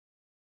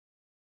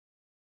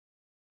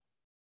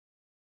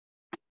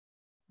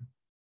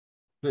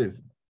Please.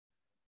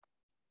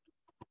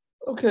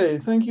 Okay,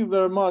 thank you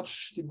very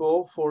much,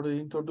 Thibault, for the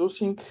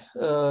introducing,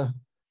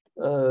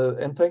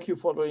 and thank you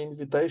for the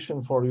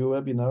invitation for your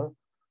webinar.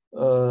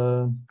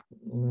 And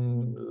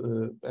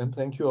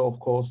thank you, of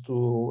course,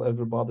 to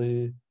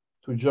everybody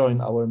to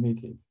join our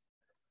meeting.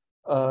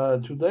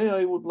 Today,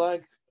 I would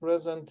like to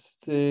present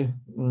the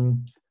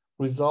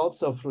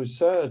results of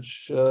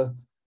research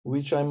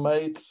which I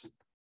made,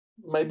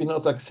 maybe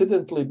not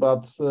accidentally,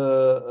 but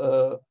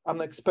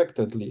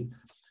unexpectedly.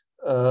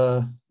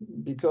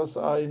 Because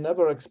I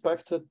never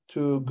expected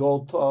to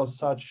go to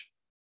such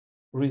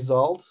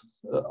results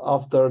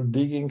after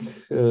digging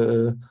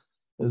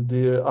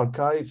the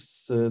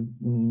archives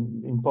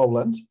in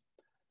Poland.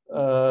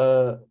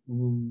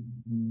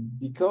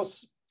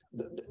 Because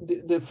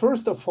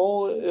first of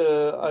all,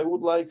 I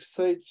would like to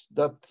say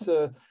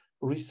that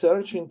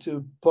research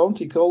into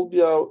Pontic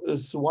Olbia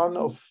is one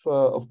of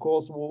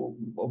course,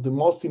 of the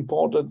most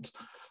important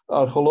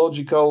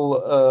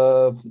archaeological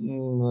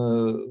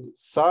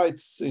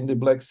sites in the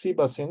Black Sea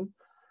Basin,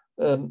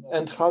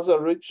 and has a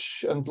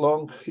rich and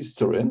long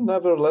history.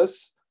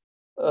 Nevertheless,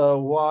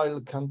 while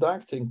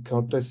conducting,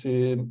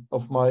 courtesy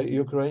of my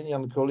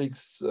Ukrainian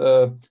colleagues,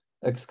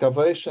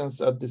 excavations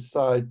at the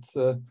site,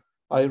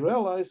 I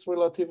realized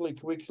relatively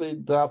quickly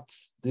that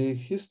the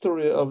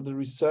history of the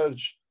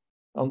research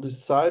on the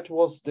site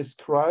was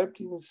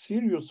described in a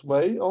serious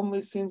way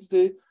only since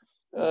the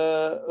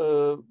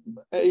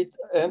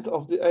end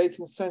of the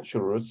 18th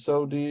century.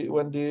 So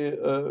when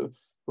the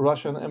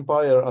Russian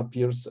Empire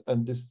appears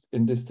in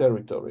this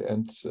territory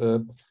and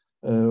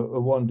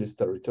won this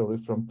territory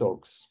from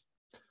Turks.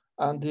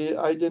 And the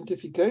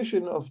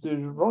identification of the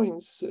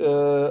ruins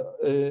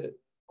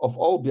of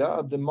Olbia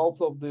at the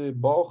mouth of the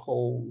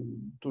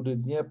Borysthenes to the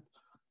Dnieper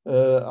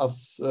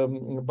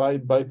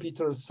by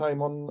Peter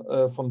Simon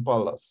von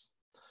Pallas.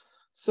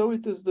 So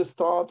it is the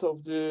start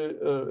of the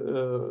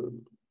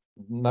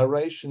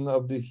narration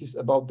of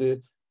about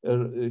the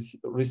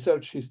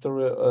research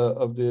history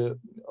of the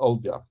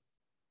Olbia,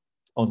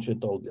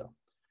 ancient Olbia.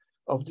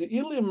 Of the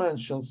early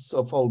mentions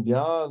of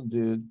Olbia,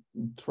 the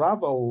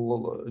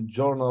travel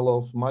journal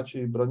of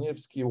Maciej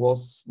Broniewski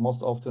was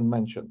most often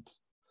mentioned.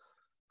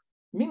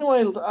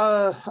 Meanwhile,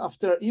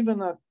 after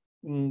even a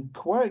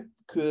quite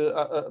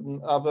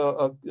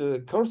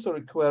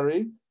cursory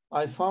query,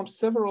 I found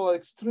several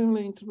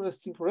extremely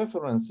interesting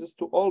references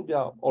to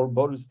Olbia or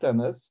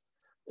Borysthenes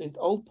in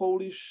Old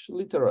Polish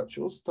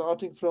literature,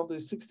 starting from the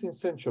 16th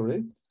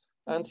century.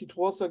 And it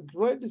was a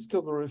great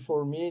discovery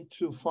for me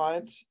to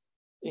find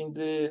in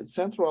the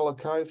Central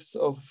Archives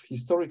of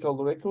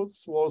Historical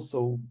Records, in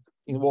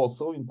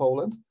Warsaw, in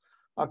Poland,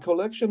 a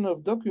collection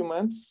of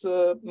documents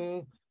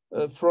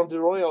from the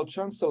Royal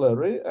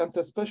Chancellery, and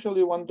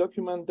especially one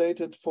document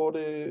dated for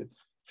the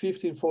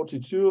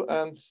 1542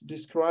 and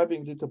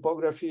describing the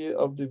topography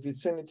of the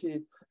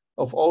vicinity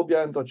of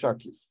Olbia and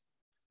Ochakiv.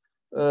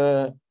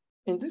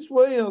 In this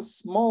way, as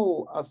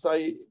small as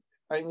I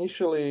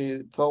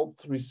initially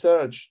thought,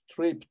 research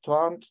trip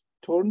turned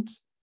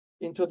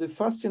into the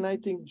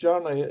fascinating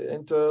journey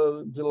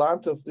into the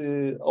land of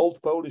the Old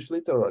Polish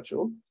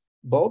literature,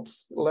 both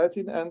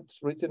Latin and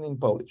written in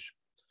Polish.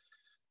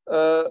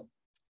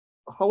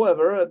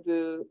 However,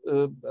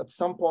 at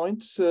some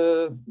point,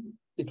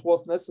 it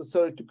was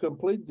necessary to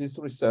complete this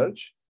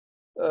research,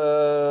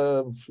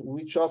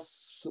 which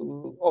was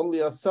only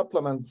a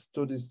supplement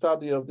to the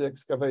study of the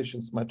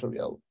excavations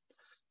material.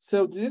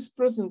 So this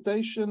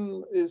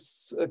presentation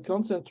is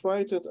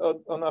concentrated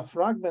on a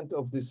fragment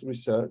of this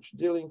research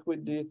dealing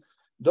with the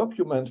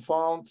document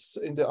found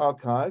in the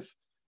archive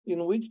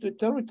in which the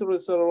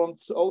territories around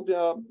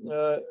Olbia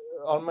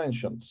are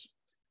mentioned.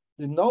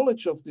 The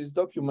knowledge of this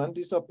document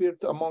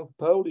disappeared among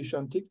Polish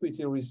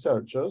antiquity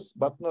researchers,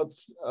 but not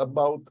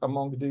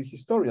among the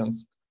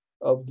historians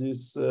of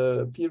this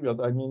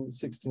period, I mean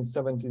 16th,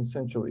 17th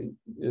century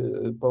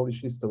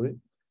Polish history,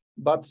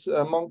 but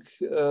among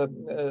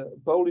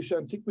Polish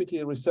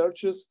antiquity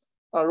researchers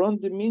around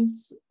the mid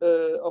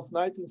of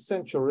 19th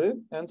century,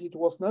 and it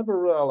was never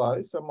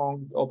realized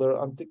among other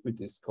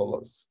antiquity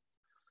scholars.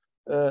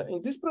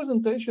 In this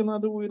presentation,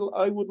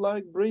 I would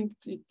like to bring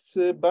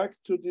it back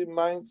to the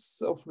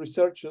minds of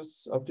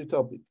researchers of the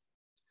topic.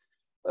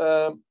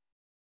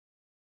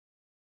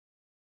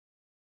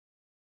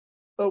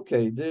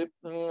 Okay,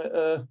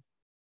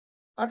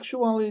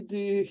 actually,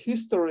 the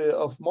history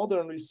of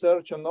modern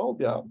research on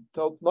Olbia,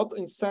 not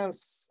in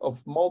sense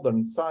of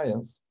modern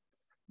science,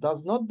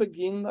 does not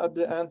begin at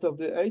the end of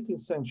the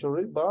 18th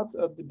century, but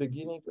at the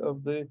beginning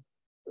of the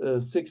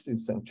 16th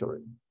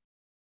century.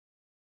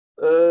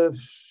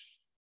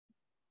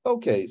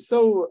 Okay,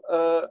 so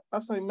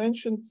as I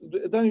mentioned,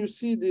 then you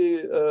see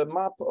the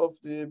map of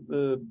the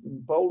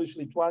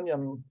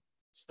Polish-Lithuanian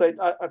state,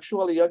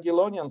 actually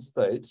Jagiellonian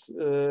state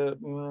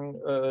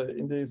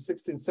in the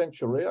 16th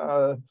century,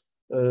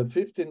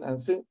 15th and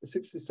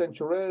 16th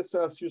centuries.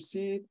 As you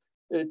see,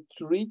 it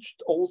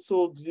reached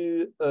also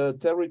the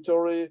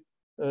territory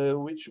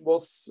which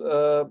was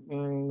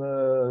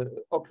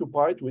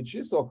occupied, which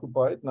is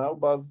occupied now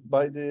by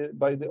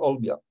the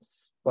Olbia,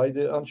 by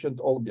the ancient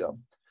Olbia.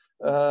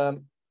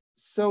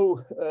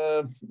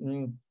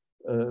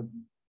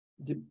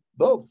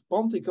 Both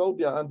Pontic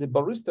Olbia and the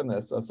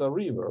Borysthenes as a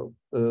river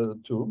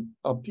too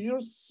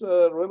appears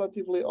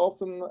relatively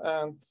often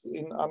and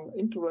in an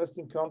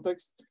interesting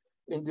context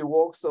in the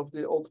works of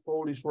the Old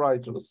Polish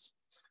writers.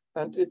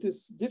 And it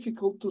is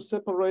difficult to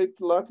separate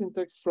Latin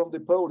text from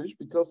the Polish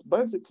because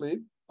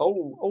basically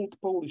all Old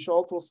Polish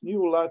authors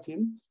knew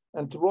Latin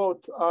and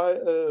wrote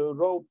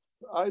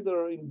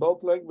either in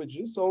both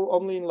languages or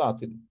only in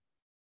Latin.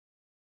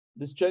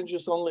 This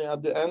changes only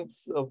at the end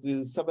of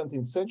the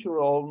 17th century,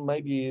 or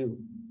maybe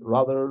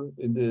rather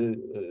in the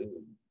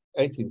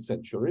 18th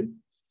century,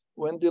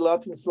 when the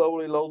Latin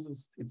slowly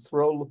loses its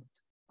role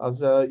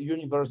as a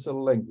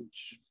universal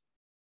language.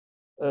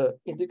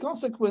 In the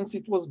consequence,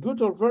 it was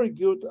good or very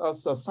good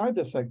as a side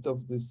effect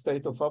of this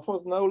state of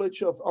affairs,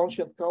 knowledge of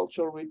ancient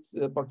culture with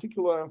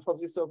particular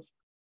emphasis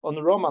on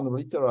Roman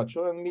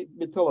literature and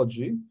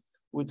mythology,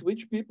 with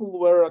which people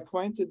were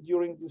acquainted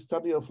during the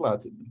study of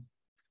Latin.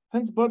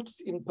 Hence, both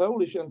in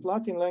Polish and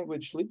Latin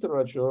language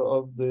literature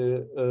of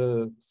the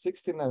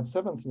 16th and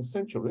 17th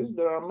centuries,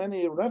 there are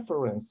many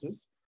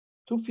references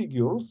to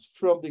figures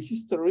from the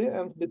history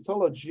and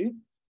mythology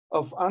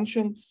of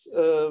ancient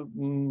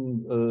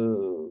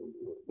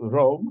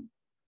Rome,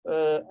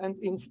 and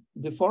in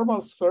the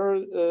formal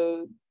sphere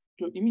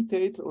to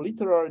imitate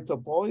literary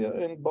topoia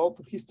in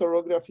both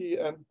historiography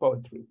and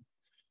poetry.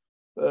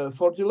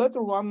 For the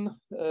latter one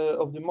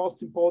of the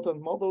most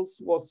important models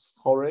was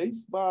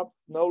Horace, but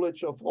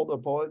knowledge of other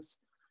poets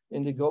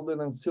in the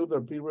golden and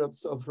silver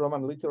periods of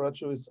Roman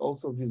literature is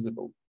also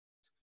visible.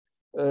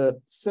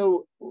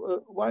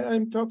 Why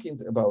I'm talking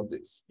about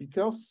this?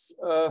 Because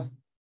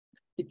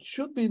it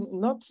should be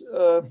not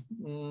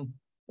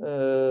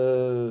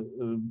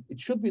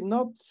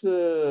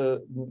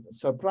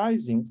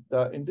surprising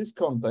that in this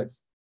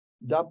context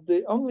that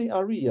the only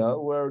area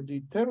where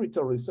the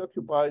territories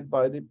occupied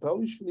by the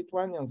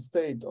Polish-Lithuanian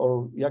state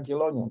or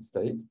Jagiellonian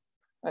state,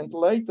 and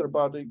later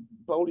by the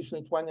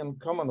Polish-Lithuanian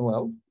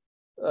Commonwealth,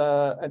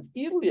 and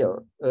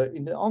earlier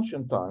in the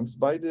ancient times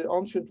by the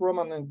ancient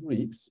Roman and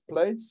Greeks,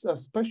 plays a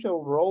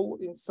special role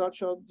in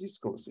such a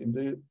discourse in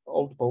the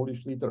Old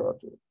Polish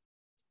literature.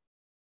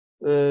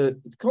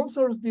 It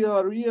concerns the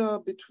area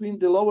between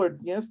the lower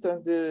Dniester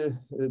and the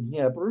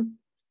Dnieper,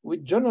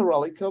 which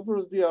generally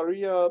covers the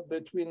area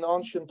between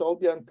ancient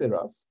Olbia and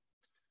Tyras.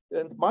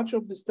 And much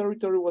of this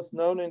territory was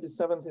known in the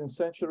 17th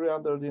century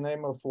under the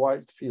name of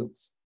Wild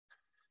Fields.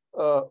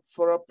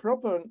 For a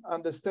proper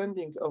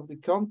understanding of the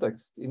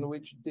context in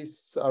which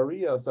these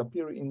areas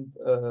appear in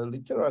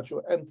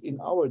literature and in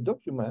our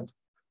document,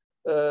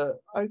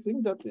 I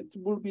think that it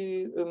will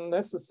be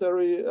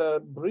necessary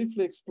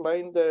briefly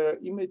explain their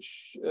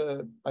image,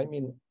 I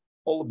mean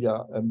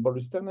Olbia and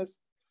Borysthenes,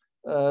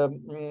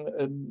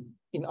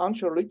 in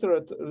ancient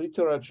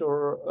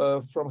literature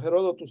from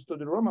Herodotus to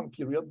the Roman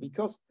period,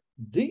 because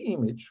the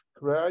image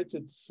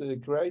created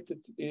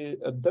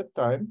at that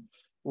time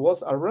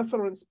was a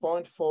reference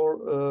point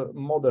for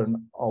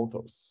modern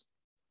authors.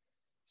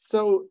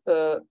 So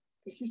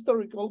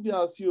historic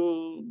Olbia, as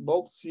you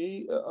both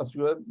see, as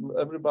you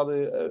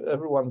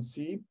everyone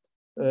see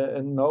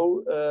and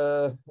know,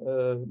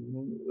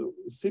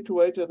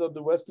 situated on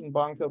the western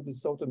bank of the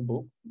southern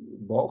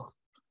Boch,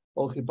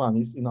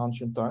 Olchipanis in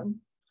ancient time,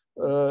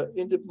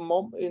 in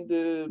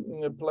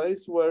the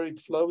place where it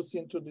flows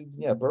into the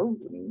Dnieper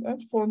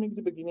and forming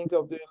the beginning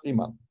of the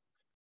Liman.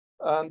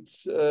 And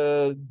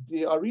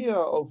the area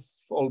of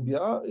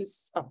Olbia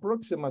is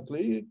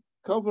approximately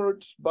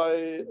covered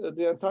by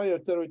the entire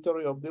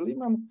territory of the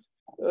Liman,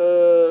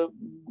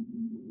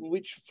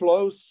 which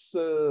flows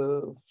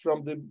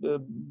from the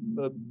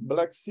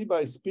Black Sea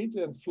by Spit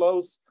and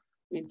flows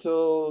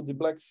into the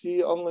Black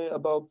Sea only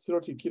about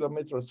 30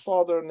 kilometers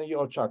farther near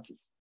Ochakiv.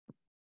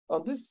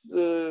 On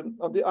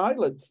the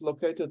islet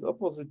located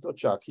opposite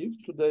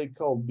Ochakiv, today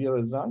called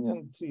Bierezan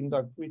and in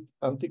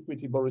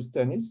antiquity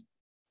Borysthenes,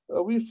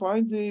 we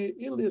find the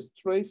earliest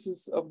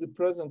traces of the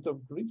presence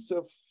of Greeks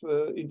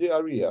in the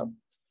area.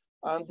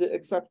 And the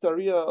exact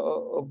area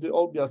of the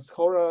Olbia's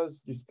Hora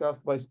is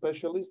discussed by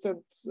specialists,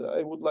 and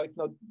I would like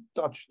not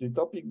touch the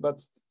topic, but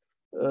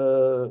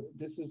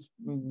this is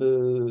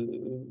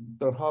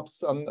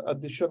perhaps an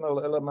additional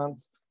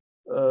element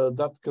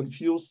that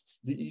confused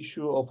the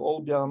issue of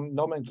Olbia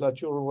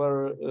nomenclature,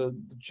 where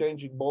the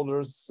changing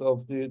borders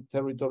of the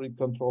territory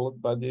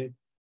controlled by the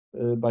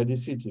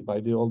city, by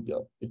the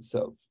Olbia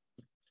itself.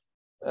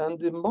 And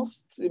the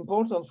most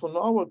important for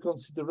our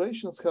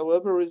considerations,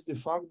 however, is the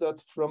fact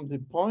that from the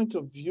point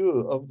of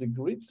view of the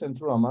Greeks and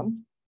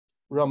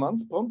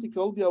Romans, Pontic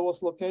Olbia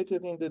was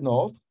located in the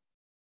north,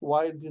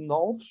 while the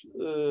north,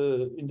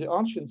 in the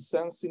ancient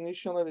sense,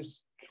 initially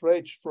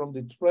stretched from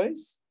the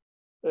Thrace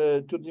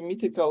to the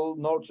mythical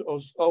North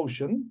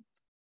Ocean.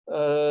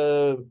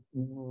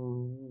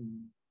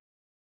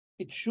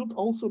 It should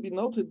also be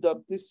noted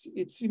that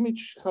its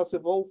image has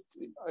evolved,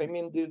 I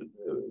mean the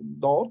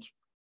north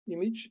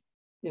image,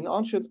 in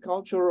ancient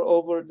culture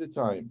over the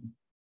time.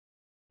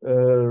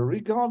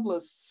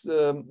 Regardless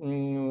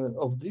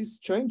of these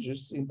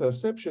changes in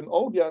perception,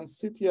 Olbia and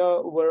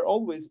Scythia were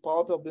always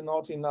part of the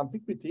North in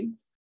antiquity,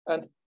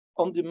 and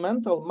on the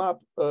mental map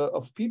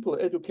of people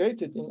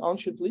educated in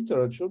ancient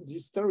literature,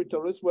 these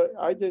territories were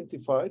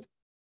identified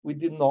with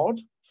the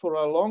North for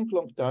a long,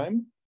 long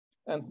time,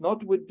 and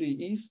not with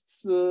the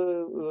East,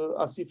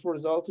 as if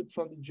resulted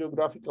from the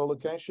geographical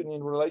location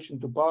in relation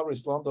to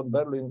Paris, London,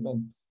 Berlin,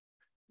 and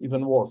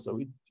even Warsaw.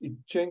 It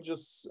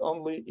changes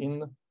only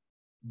in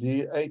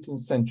the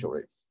 18th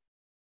century.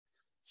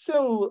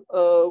 So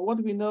what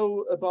we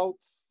know about,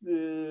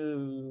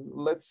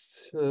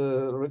 let's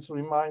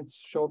remind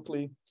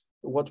shortly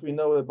what we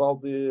know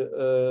about the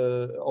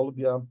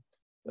Olbia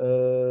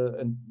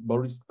and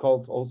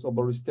called also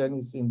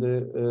Borysthenes in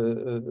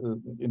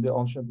the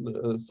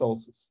ancient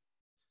sources.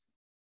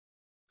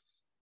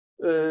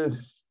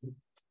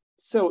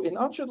 So in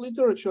ancient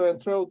literature and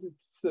throughout it,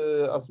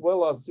 as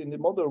well as in the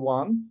modern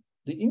one,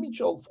 the image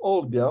of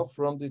Olbia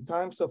from the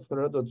times of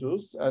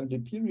Herodotus and the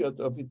period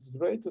of its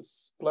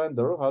greatest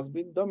splendor has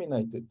been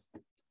dominated,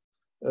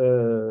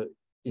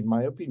 in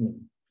my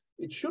opinion.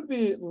 It should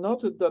be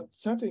noted that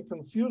certain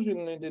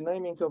confusion in the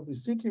naming of the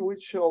city,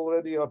 which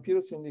already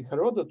appears in the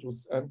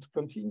Herodotus and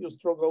continues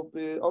throughout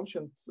the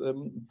ancient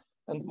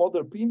and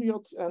modern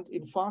period, and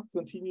in fact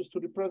continues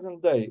to the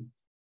present day.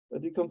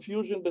 The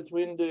confusion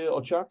between the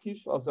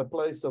Ochakiv as a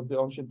place of the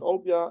ancient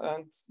Olbia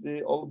and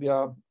the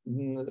Olbia,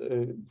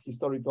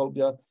 historic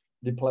Olbia,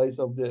 the place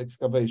of the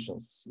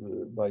excavations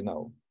by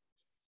now.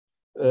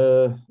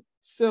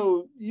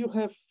 So you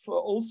have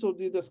also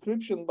the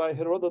description by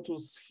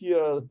Herodotus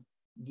here,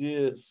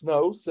 the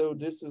snow. So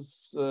this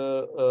is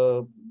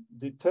the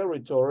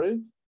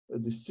territory,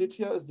 the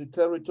Scythia is the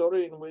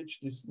territory in which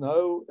the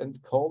snow and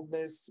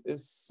coldness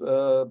is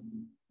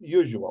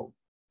usual,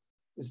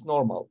 is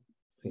normal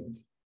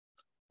thing.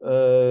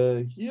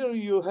 Here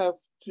you have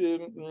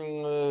to,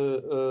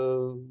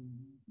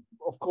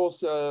 of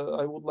course,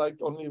 I would like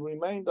to only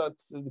remind that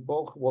the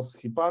Bog was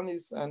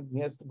Hypanis and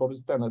Dniester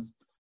Borysthenes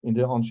in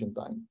the ancient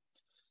time.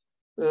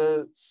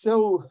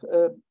 So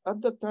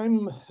at that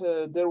time,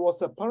 there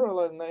was a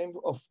parallel name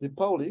of the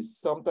polis,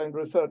 sometimes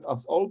referred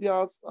as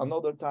Olbias,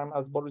 another time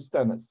as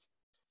Borysthenes.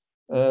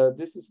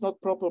 This is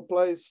not proper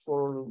place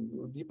for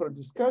deeper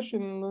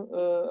discussion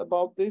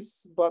about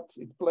this, but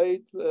it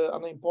played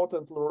an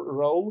important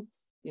role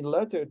in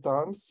later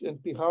times,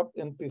 and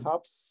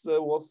perhaps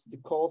was the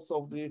cause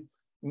of the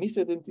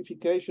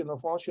misidentification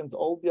of ancient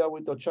Olbia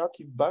with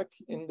Ochakiv back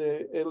in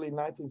the early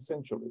 19th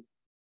century.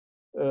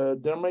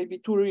 There may be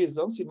two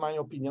reasons, in my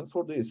opinion,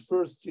 for this.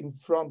 First, in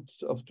front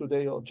of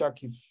today's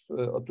Ochakiv,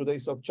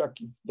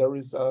 there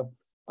is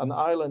an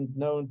island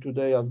known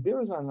today as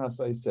Birsan,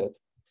 as I said,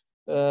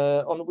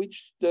 on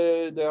which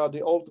they are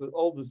the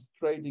oldest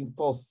trading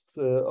posts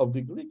of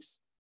the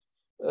Greeks.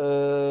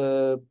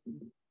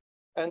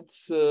 And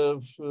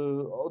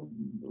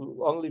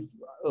only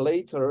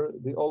later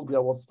the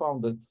Olbia was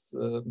founded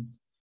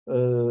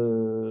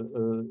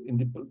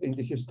in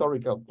the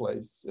historical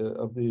place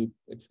of the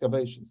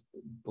excavations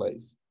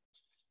place.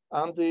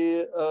 And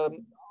the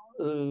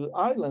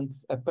island,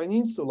 a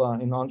peninsula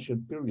in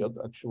ancient period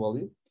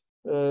actually,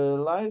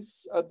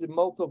 lies at the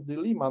mouth of the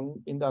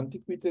Liman in the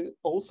antiquity,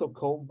 also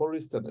called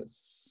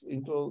Borysthenes,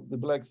 into the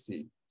Black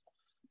Sea.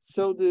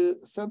 So the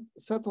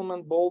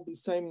settlement bore the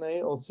same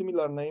name or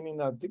similar name in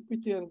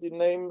antiquity, and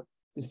the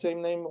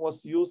same name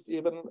was used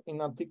even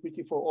in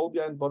antiquity for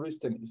Olbia and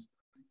Borysthenes.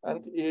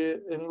 And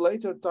in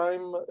later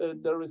time,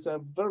 there is a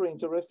very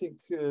interesting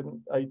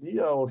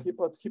idea or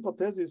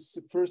hypothesis,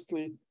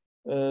 firstly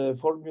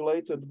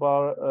formulated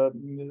by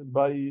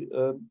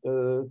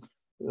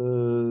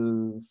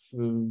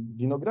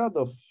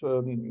Vinogradov,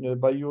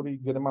 by Yuri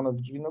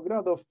Germanovich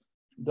Vinogradov,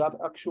 that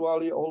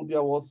actually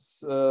Olbia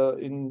was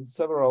in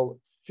several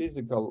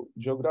physical,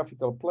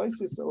 geographical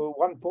places,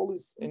 one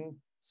polis in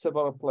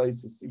several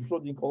places,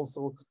 including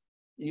also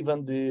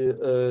even the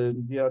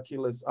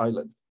Achilles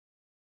Island.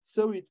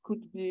 So it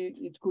could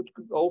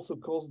also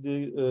cause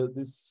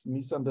this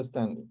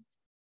misunderstanding.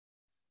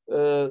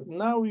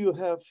 Now you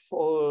have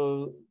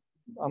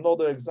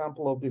another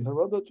example of the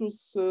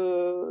Herodotus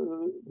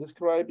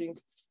describing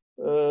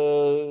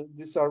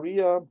this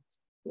area,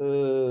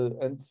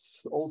 and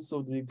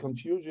also the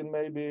confusion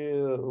maybe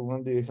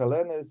when the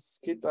Hellenes,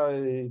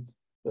 Scythia,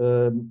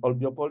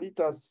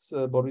 Olbiopolitas,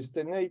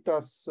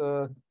 Borysthenetas.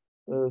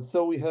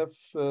 So we have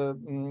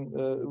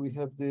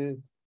the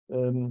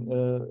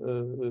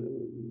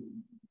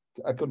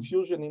a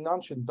confusion in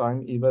ancient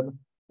time even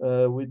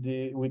with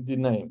the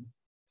name.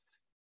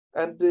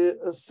 And the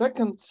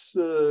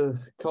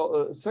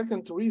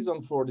second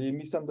reason for the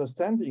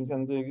misunderstanding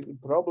and the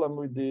problem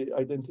with the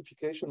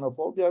identification of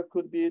Olbia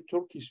could be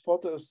Turkish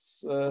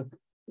fortress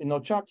in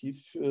Ochakiv,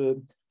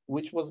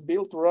 which was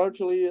built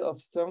largely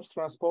of stones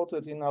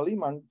transported in a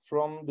liman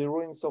from the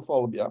ruins of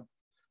Olbia.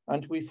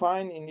 And we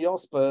find in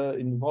Jospe,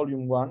 in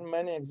volume 1,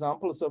 many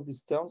examples of the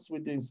stones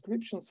with the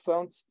inscriptions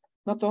found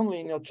not only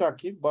in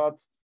Ochakiv, but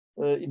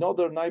in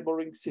other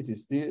neighboring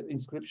cities, the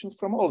inscriptions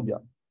from Olbia.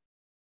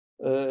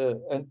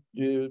 and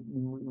in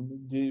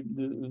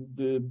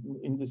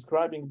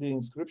describing the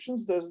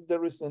inscriptions,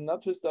 there is a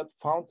notice that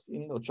found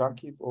in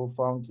Ochakiv or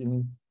found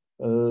in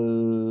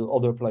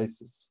other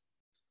places,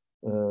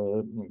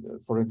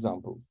 for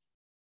example.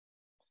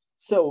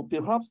 So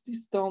perhaps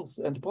these stones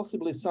and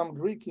possibly some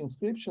Greek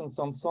inscriptions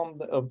on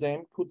some of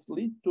them could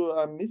lead to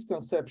a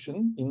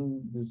misconception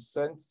in the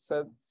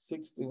 16th,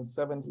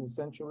 17th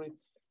century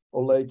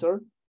or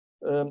later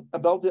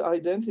about the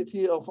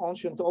identity of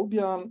ancient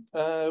Olbia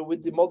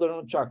with the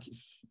modern Ochakiv.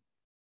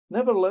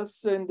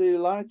 Nevertheless, in the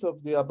light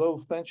of the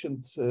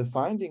above-mentioned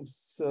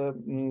findings,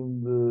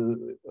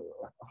 the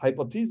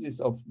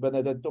hypothesis of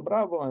Benedetto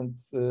Bravo and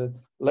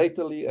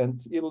latterly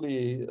and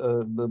early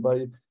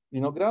by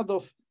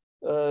Vinogradov,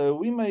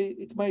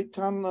 it may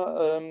turn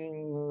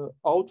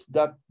out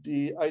that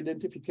the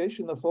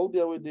identification of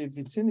Olbia with the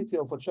vicinity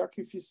of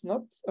Ochakiv is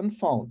not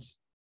unfound.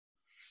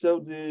 So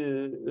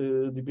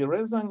the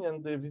Berezan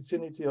and the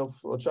vicinity of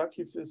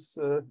Ochakiv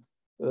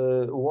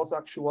was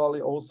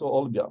actually also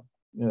Olbia,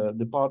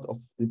 the part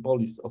of the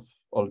polis of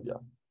Olbia.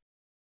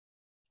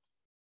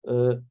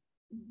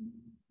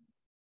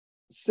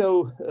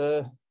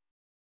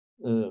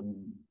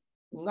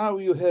 Now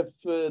you have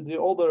the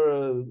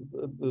other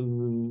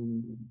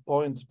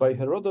point by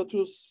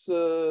Herodotus,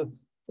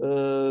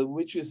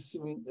 which is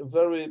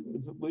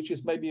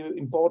maybe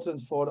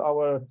important for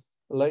our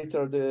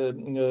later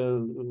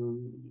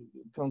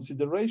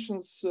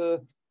considerations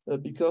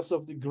because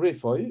of the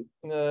gryphoi.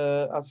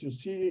 As you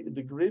see,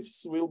 the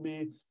glyphs will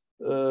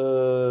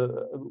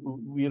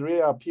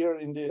reappear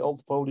in the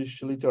Old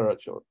Polish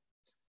literature.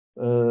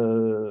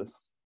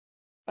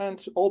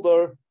 And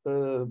other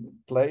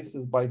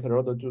places by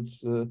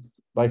Herodotus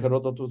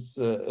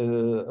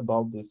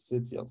about the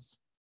Scythians.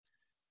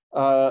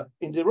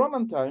 In the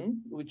Roman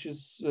time, which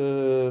is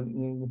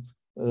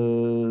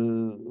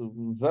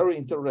very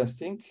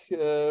interesting,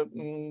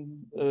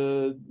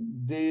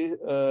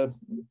 the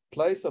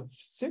place of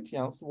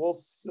Scythians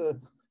was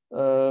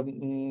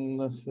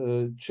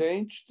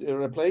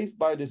replaced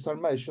by the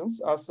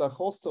Sarmatians as a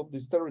host of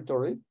this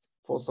territory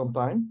for some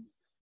time,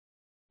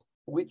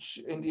 which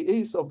in the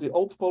eyes of the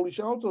old Polish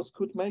authors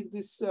could make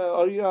this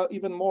area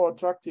even more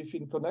attractive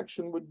in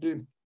connection with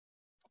the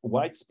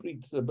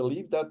widespread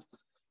belief that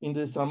in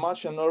the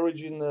Sarmatian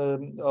origin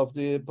of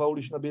the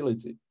Polish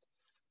nobility.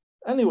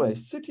 Anyway,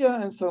 Scythia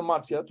and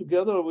Sarmatia,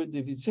 together with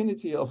the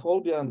vicinity of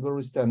Olbia and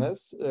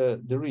Borysthenes,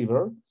 the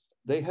river,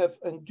 they have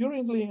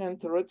enduringly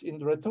entered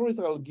in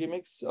rhetorical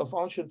gimmicks of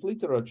ancient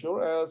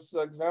literature as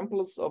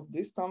examples of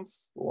distant,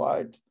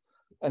 wide,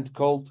 and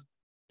cold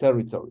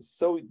territories.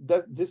 So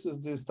this is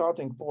the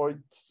starting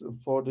point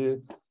for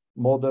the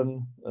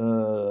modern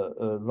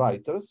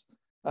writers.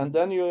 And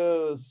then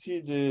you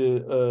see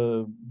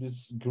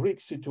this Greek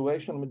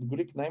situation with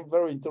Greek name,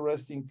 very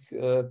interesting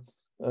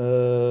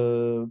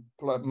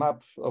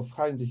map of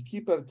Heinrich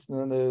Kiepert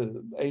in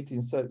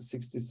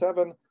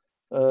 1867.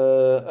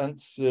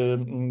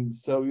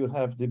 So you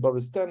have the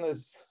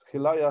Borysthenes,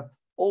 Hylaia,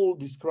 all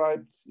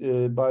described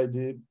by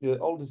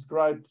all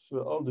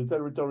the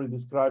territory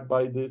described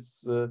by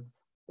this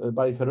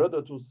by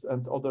Herodotus,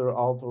 and other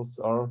authors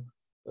are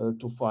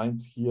to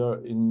find here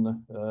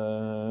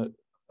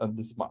on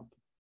this map.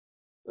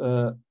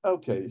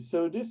 Okay,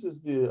 so this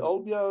is the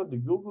Olbia, the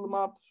Google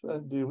map,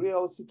 and the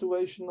real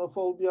situation of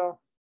Olbia.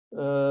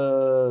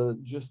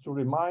 Just to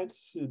remind,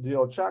 the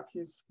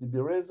Ochakiv, the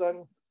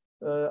Berezan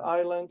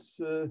islands,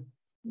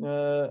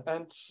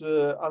 and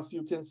as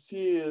you can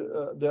see,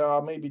 there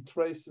are maybe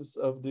traces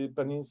of the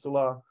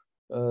peninsula.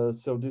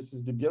 So this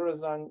is the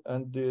Berezan,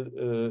 and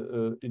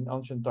in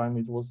ancient time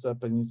it was a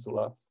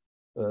peninsula,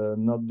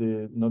 not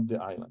the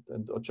island.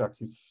 And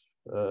Ochakiv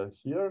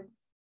here.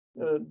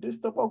 This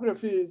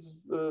topography is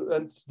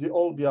and the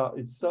Olbia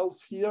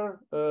itself here,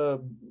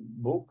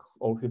 Buk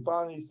or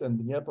Hypanis and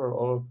Dnieper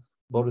or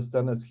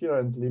Borysthenes here,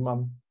 and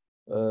Liman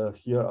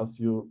here, as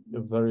you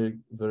very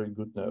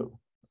good know.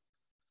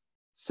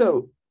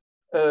 So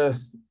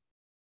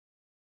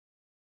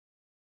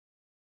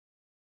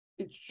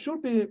it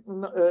should be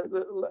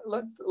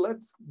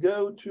let's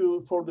go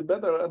for the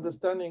better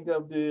understanding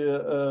of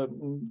the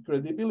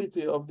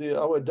credibility of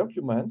our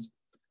documents.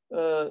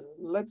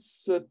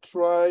 Let's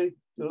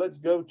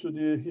go to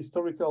the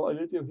a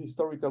little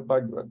historical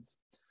background.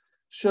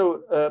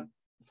 So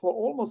for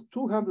almost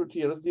 200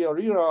 years, the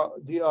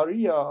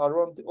area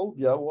around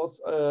Olbia was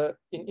of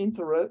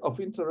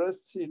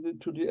interest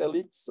to the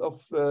elites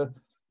of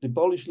the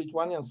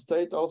Polish-Lithuanian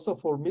state, also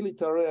for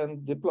military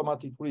and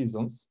diplomatic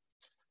reasons.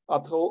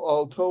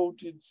 Although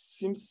it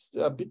seems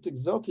a bit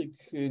exotic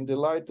in the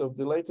light of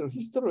the later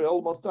history,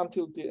 almost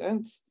until the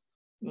end,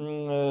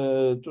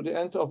 to the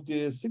end of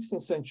the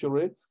 16th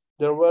century,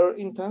 there were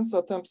intense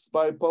attempts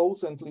by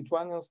Poles and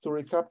Lithuanians to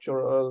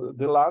recapture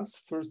the lands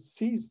first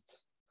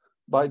seized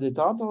by the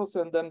Tatars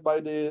and then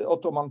by the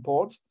Ottoman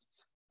Porte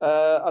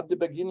at the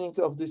beginning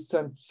of this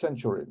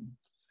century.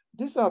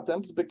 These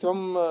attempts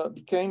became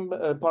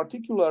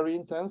particularly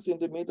intense in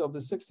the mid of the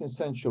 16th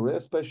century,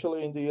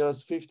 especially in the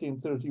years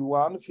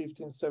 1531,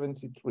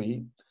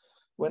 1573,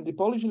 when the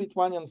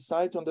Polish-Lithuanian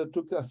side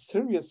undertook a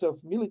series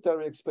of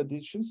military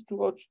expeditions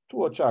to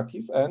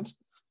Ochakiv and,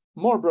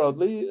 more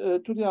broadly,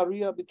 to the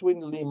area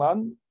between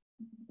Liman,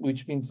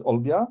 which means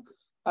Olbia,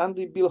 and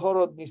the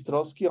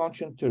Bilhorod-Dnistrovskyi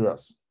ancient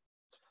Tyras.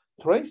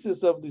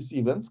 Traces of these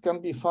events can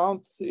be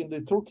found in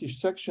the Turkish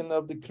section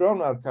of the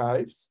Crown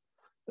Archives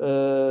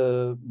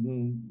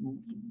in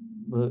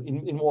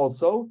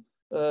Warsaw,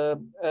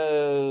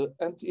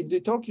 and in the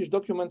Turkish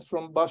document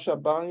from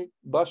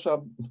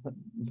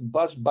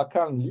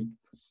Başbakanlık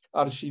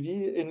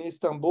Archivi in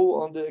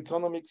Istanbul on the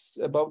economics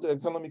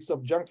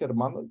of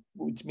Jankerman,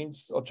 which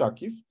means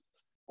Ochakiv,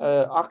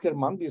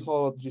 Ackerman,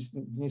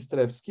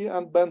 Bilhorod-Dnistrovskyi,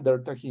 and Bender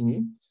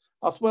Tahini,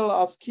 as well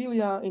as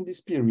Kilia in this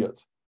period.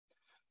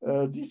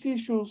 These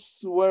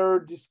issues were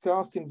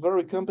discussed in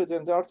very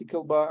competent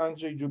article by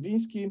Andrzej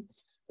Dziubiński,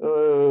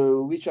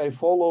 which I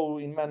follow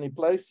in many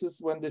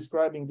places when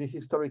describing the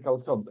historical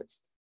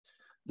context.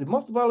 The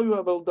most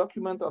valuable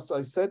document, as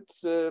I said,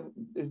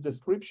 is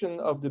description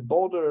of the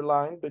border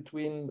line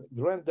between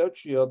Grand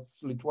Duchy of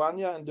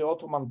Lithuania and the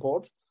Ottoman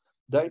port,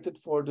 dated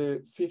for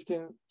the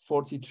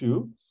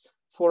 1542.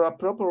 For a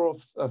proper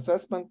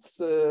assessment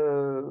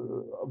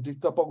of the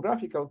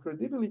topographical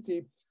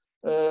credibility,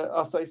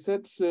 as I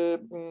said,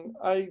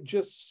 I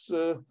just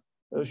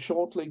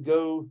shortly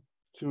go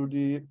to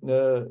the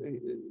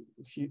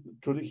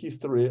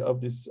history of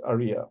this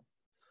area.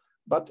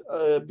 But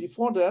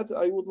before that,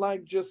 I would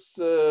like just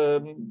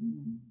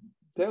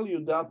tell you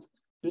that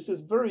this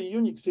is very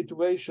unique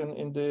situation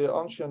in the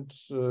ancient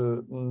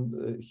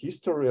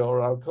history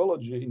or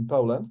archaeology in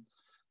Poland,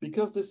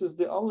 because this is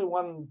the only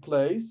one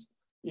place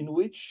in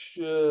which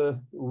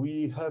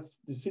we have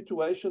the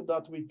situation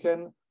that we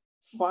can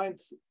find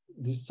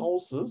the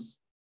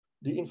sources,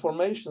 the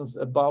informations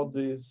about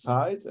the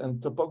site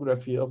and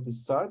topography of the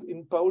site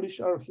in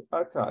Polish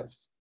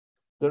archives.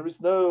 There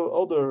is no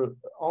other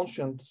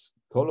ancient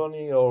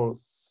colony or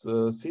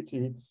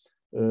city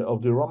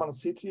of the Roman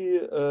city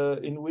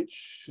in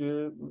which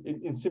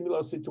in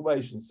similar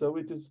situations. So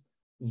it is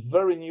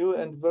very new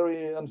and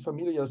very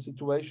unfamiliar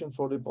situation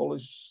for the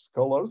Polish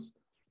scholars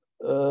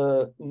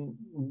to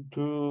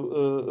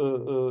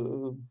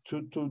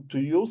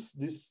use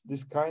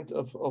this kind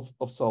of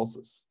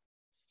sources.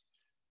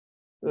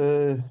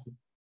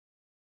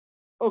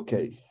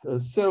 Okay,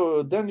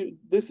 so then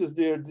this is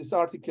this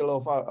article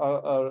of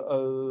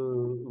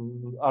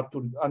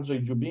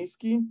Andrzej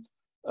Dziubiński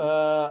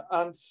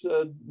and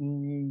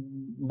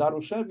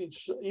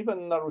Naruszewicz.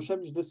 Even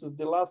Naruszewicz, this is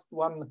the last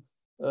one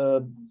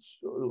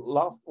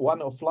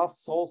of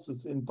last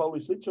sources in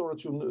Polish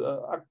literature.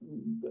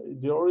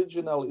 The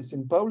original is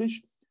in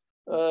Polish,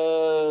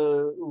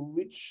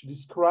 which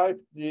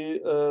described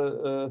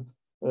the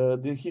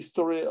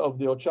history of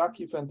the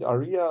Ochakiv and the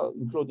area,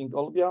 including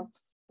Olbia,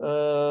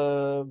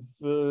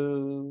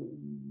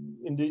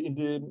 in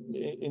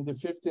the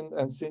 15th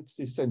and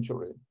 16th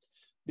century.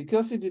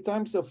 Because in the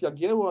times of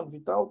Jagiełło and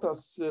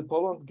Vytautas,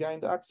 Poland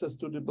gained access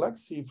to the Black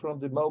Sea from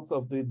the mouth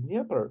of the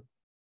Dnieper,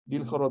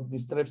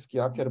 Bilhorod-Dnistrovskyi,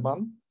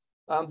 Ackerman,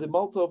 and the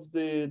mouth of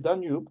the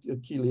Danube,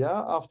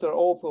 Kilia, after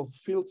oath of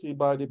fealty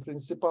by the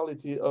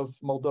Principality of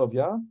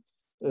Moldavia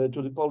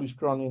to the Polish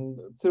crown in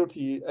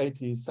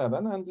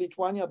 1387, and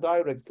Lithuania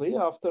directly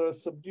after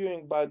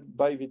subduing by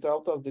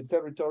Vytautas the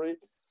territory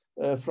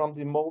from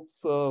the mouth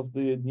of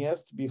the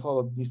Dniester,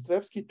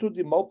 Bilhorod-Dnistrovskyi, to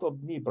the mouth of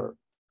Dnieper,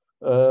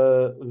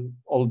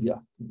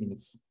 Olbia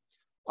means.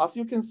 As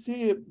you can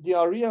see, the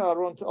area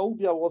around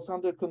Olbia was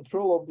under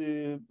control of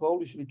the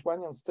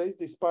Polish-Lithuanian states,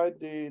 despite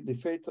the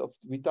fate of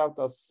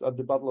Vytautas at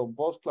the Battle of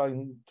Woskla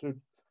in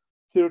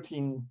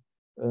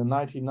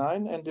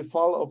 1399 and the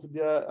fall of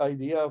the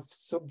idea of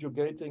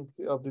subjugating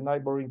of the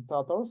neighboring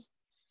Tatars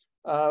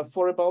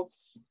for about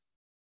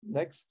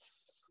next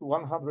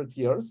 100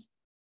 years.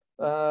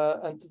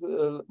 At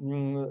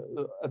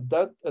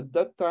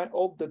that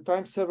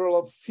time,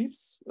 several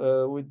fiefs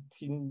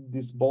within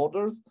these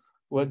borders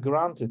were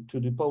granted to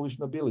the Polish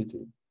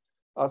nobility,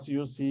 as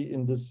you see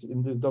in this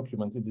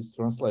document, in this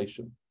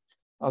translation.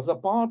 As a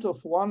part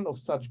of one of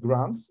such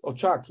grants,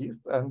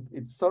 Ochakiv and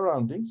its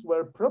surroundings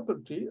were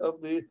property of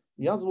the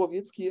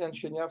Jazłowiecki and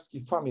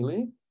Sieniawski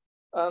family,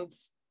 and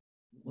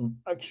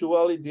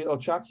actually the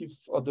Ochakiv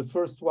at the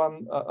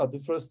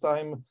first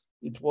time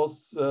it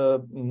was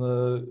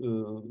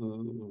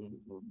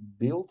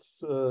built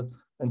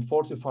and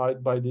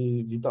fortified by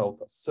the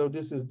Vytautas. So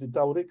this is the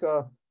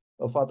Tauryka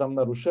of Adam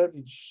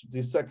Naruszewicz,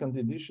 the second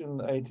edition,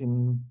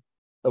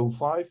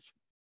 1805.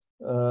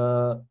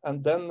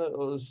 And then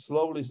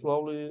slowly,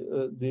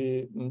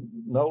 the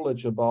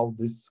knowledge about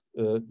these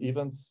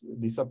events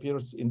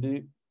disappears in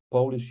the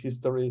Polish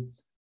history,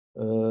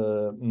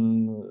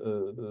 in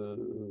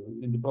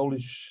the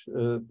Polish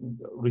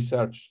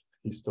research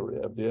history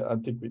of the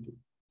antiquity.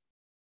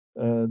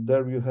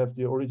 There you have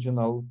the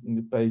original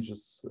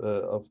pages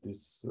of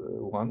this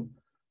one,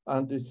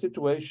 and the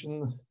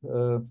situation,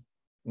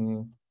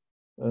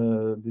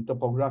 the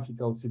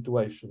topographical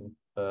situation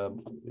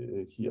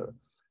here.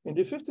 In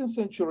the 15th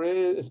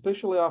century,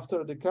 especially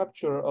after the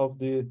capture of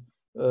the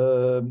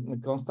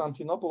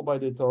Constantinople by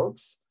the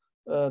Turks,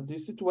 the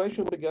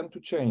situation began to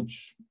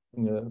change.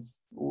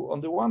 On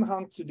the one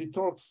hand, the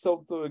Turks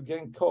sought to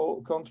gain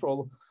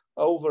control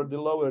over the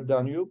lower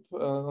Danube.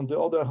 On the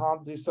other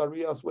hand, these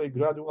areas were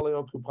gradually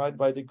occupied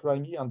by the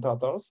Crimean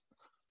Tatars.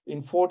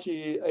 In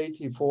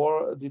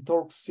 1484, the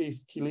Turks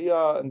seized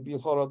Kilia and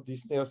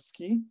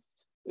Bilhorod-Dnistrovskyi,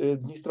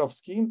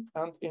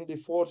 and in the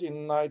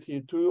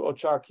 1492,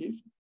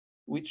 Ochakiv,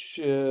 which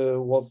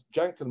was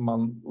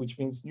Gentleman, which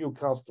means new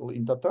castle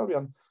in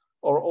Tatarian,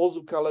 or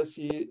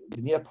Ozukalesi,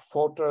 Dnieper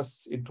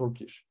fortress in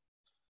Turkish.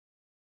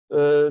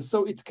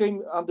 So it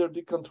came under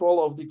the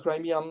control of the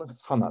Crimean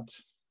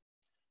Khanate.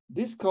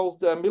 This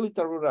caused a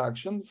military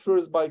reaction,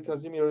 first by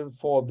Casimir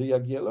IV the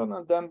Jagiellon,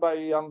 and then by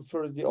Jan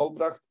I the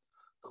Olbracht,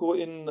 who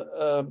in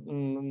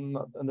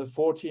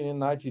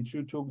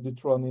 1492 took the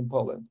throne in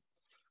Poland.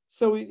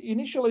 So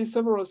initially,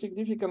 several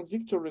significant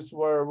victories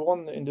were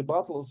won in the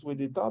battles with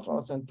the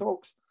Tatars and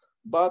Turks,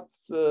 but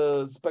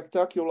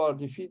spectacular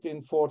defeat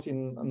in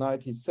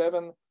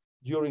 1497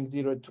 during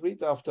the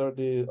retreat after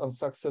the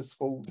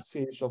unsuccessful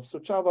siege of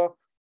Suceava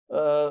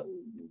not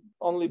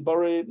only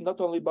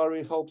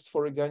buried hopes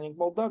for regaining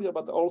Moldavia,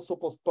 but also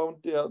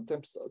postponed the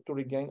attempts to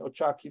regain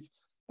Ochakiv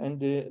and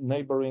the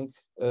neighboring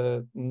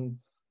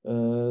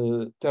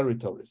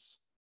territories.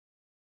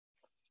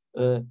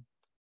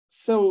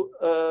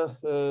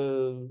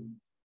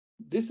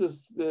 This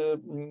is the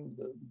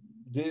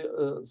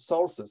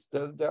sources.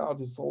 There are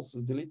the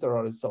sources, the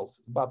literary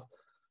sources, but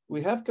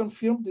we have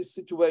confirmed this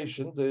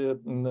situation,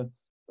 the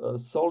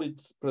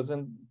solid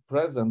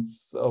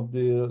presence of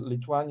the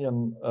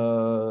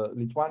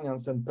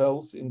Lithuanians and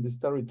Poles in this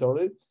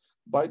territory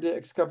by the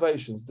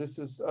excavations. This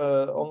is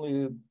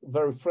only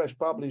very fresh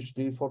published,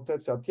 the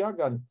Forteca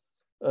Tiagań,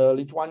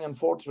 Lithuanian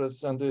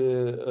fortress and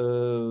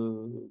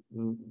the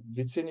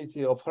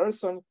vicinity of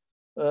Kherson,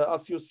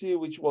 as you see,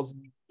 which was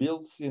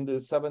built in the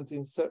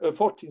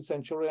 14th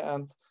century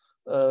and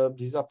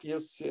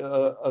disappears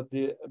at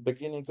the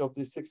beginning of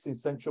the 16th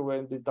century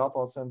when the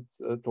Tatars and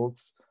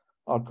Turks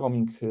are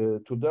coming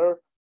to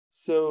there.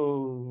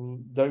 So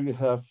there you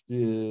have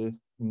the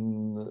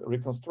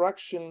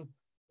reconstruction,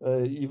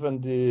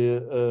 even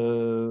the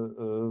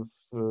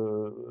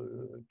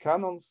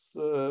cannons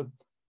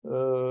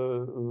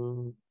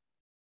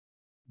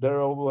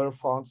there were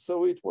found.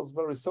 So it was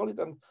very solid,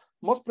 and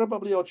most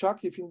probably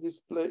Ochakiv in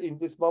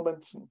this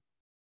moment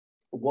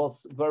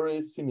was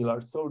very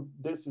similar. So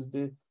this is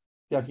the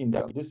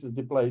Tiahinda. This is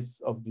the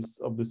place of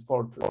this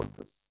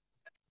fortress.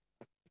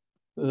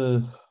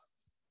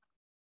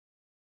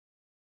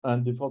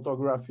 And the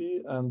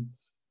photography and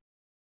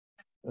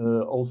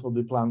also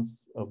the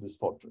plans of this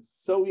fortress.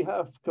 So we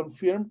have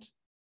confirmed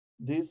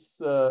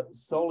this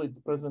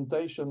solid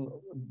presentation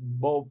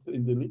both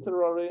in the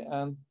literary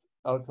and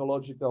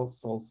archaeological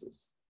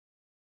sources.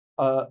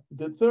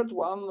 The third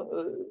one,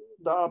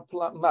 there are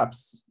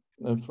maps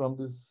from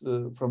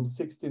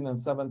 16th and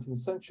 17th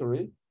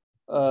century,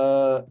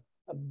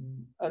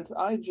 and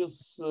I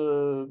just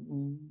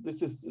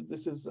this is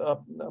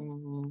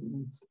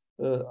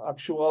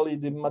actually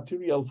the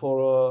material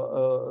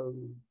for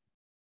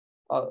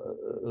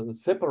a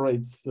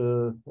separate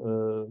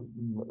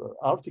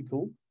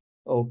article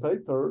or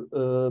paper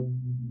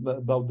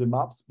about the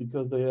maps,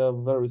 because they are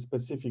very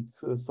specific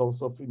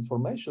source of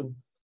information.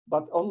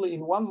 But only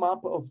in one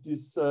map of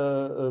this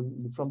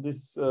from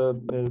this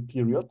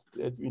period,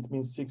 it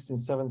means 16th,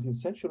 17th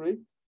century,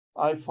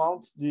 I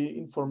found the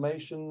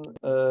information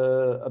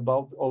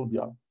about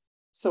Olbia.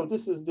 So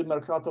this is the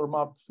Mercator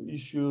map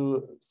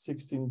issue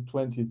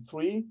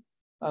 1623,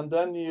 and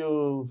then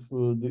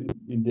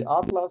in the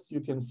atlas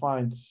you can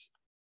find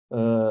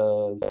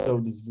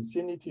so this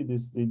vicinity,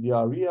 the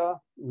area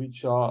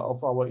which are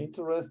of our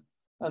interest,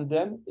 and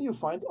then you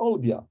find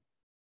Olbia.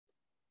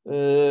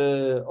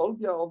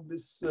 Olbia on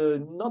this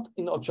not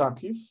in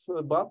Ochakiv,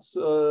 but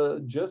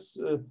just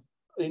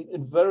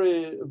in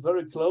very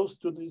close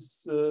to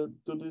this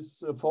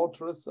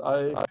fortress.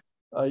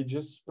 I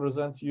just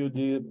present you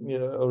the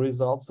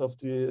results of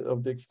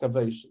the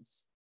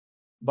excavations,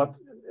 but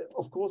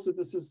of course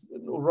this is the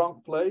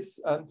wrong place,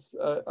 and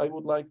I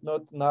would like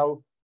not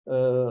now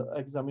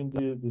examine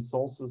the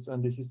sources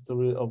and the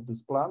history of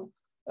this plan.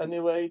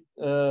 Anyway,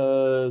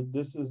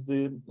 this is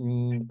the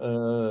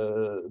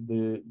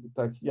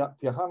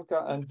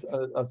Tiahanka, and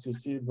as you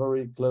see,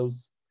 very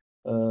close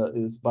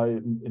is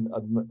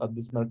at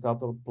this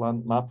Mercator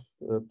plan map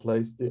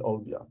placed the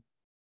Olbia.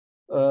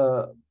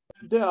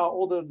 There are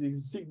other, the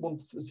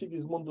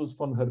Sigismundus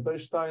von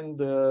Herberstein,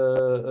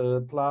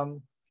 the plan,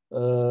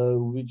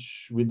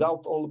 which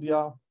without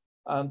Olbia,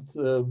 and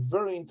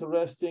very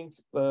interesting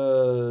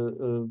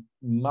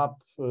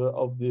map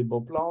of the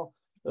Beauplan,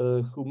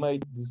 who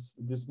made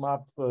this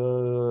map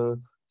for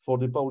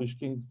the Polish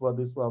king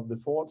Władysław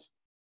IV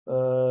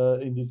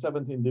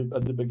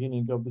at the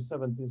beginning of the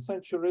 17th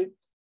century.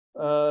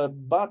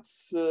 But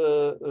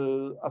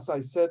as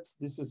I said,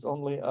 this is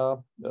only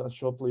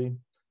shortly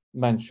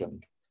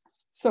mentioned.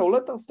 So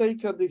let us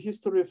take the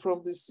history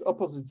from this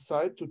opposite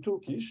side to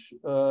Turkish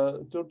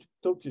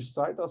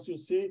side. As you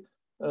see,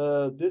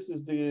 This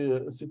is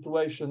the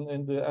situation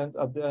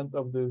at the end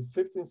of the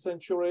 15th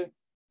century.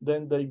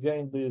 Then they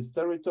gained this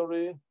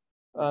territory,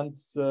 and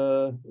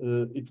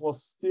it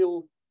was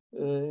still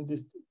in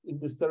this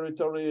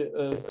territory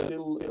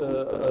still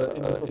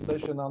in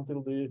possession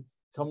until the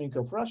coming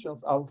of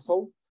Russians.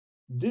 Although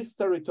this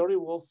territory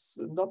was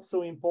not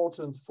so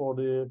important for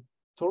the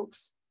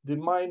Turks. The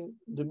main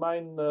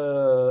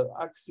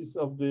axis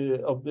of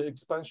the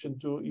expansion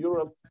to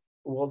Europe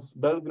was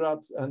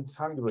Belgrade and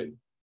Hungary.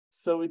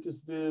 So it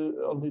is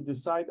only the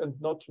side and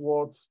not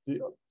what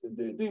the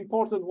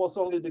important was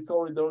only the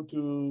corridor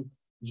to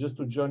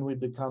join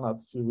with the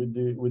Khanate,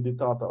 with the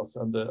Tatars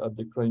and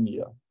the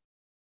Crimea.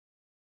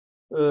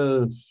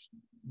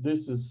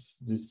 This is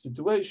the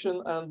situation,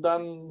 and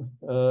then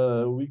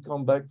we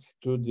come back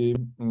to the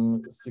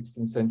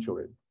 16th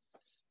century.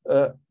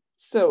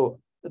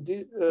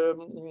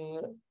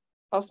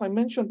 As I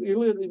mentioned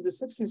earlier, in the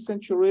 16th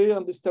century,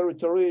 on this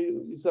territory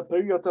is a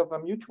period of a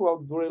mutual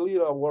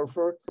guerrilla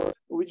warfare,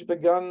 which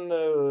began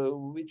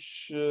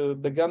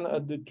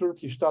at the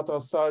Turkish Tatar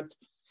side.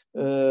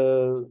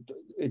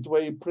 It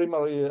was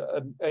primarily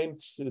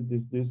aimed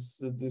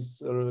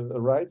these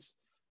rights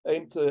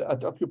aimed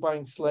at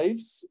occupying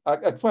slaves,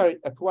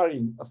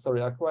 acquiring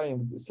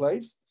the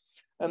slaves,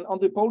 and on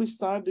the Polish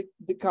side,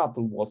 the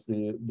cattle was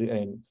the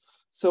aim.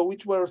 So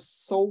which were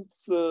sold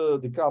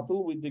the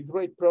cattle with the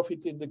great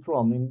profit in the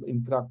crown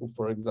in Krakow,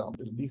 for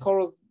example.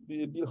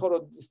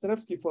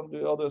 Bilhorod-Dnistrovskyi from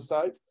the other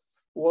side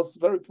was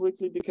very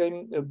quickly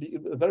became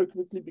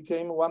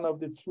one of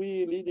the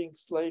 3 leading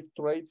slave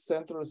trade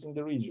centers in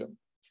the region.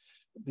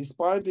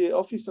 Despite the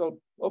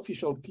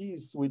official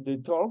peace with the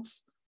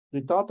Turks,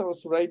 the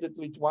Tatars raided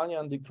Lithuania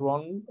and the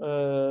Crown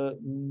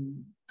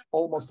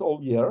almost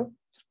all year.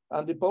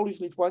 And the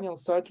Polish-Lithuanian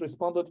side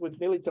responded with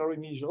military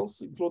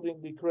measures,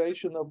 including the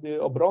creation of the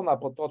Obrona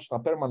Potoczna,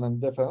 permanent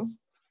defense.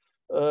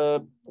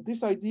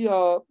 This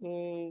idea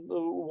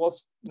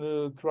was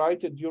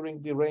created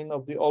during the reign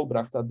of the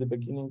Olbracht at the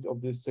beginning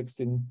of the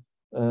 16th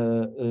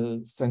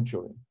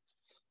century.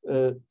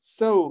 As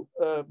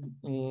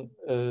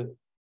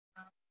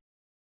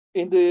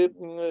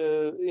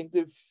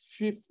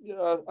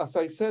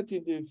I said,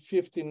 in the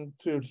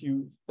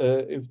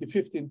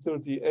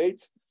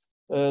 1538.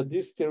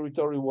 This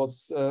territory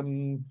was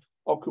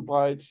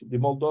occupied, the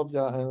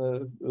Moldavia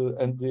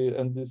and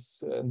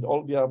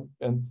Olbia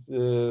and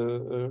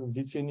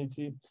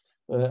vicinity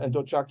and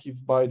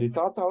Ochakiv by the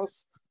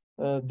Tatars,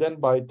 then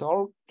by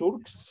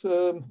Turks,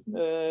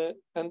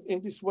 and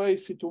in this way,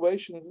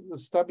 situation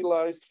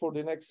stabilized for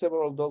the next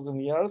several dozen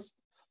years.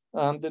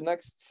 And the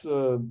next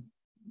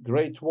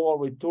Great War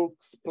with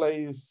Turks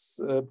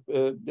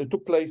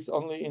took place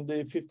only in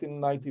the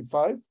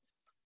 1595.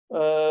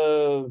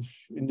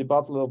 In the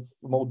Battle of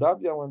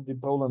Moldavia, when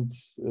Poland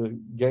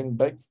gained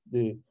back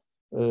the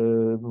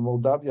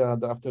Moldavia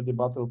after the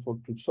battle for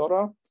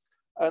Tuchsora.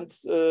 And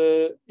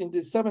in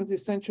the 17th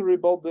century,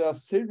 there are a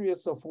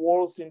series of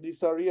wars in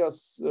these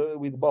areas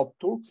with both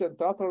Turks and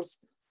Tatars.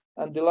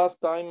 And the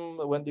last time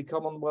when the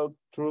Commonwealth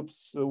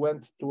troops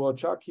went to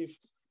Ochakiv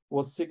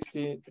was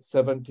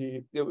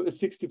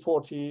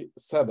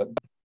 1647.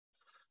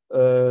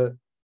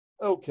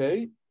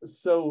 Okay,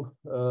 so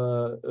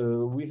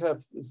we have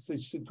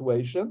such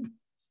situation,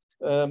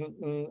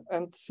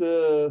 and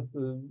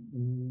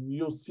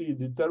you see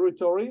the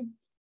territory,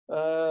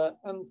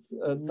 and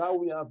now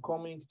we are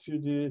coming to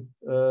the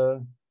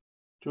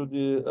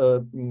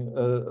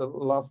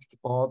last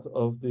part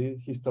of the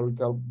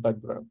historical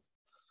background.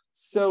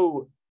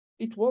 So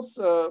it was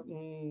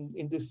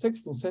in the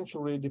 16th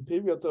century the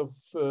period of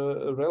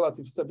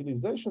relative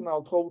stabilization,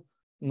 although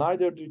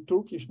neither the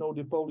Turkish nor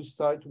the Polish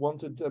side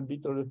wanted to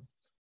embitter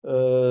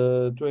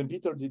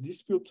the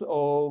dispute.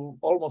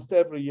 Almost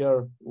every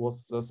year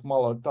was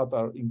smaller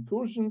Tatar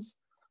incursions,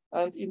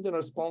 and in the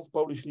response,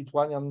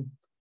 Polish-Lithuanian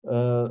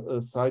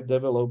side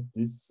developed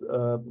this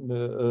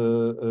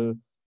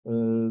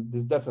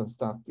defense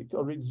tactic,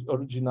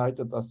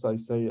 originated, as I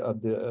say,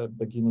 at the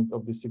beginning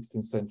of the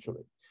 16th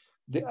century.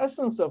 The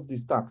essence of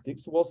these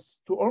tactics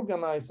was to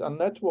organize a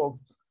network.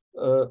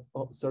 To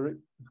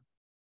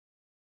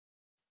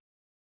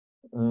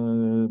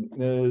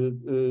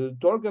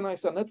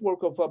organize a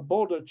network of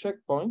border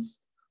checkpoints,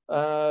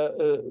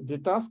 the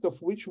task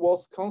of which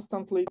was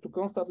constantly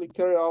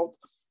carry out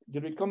the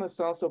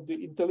reconnaissance of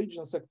the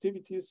intelligence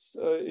activities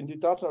in the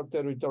Tatar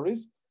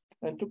territories,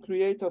 and to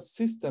create a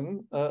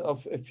system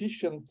of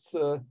efficient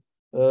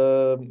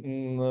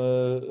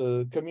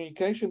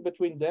communication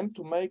between them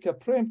to make a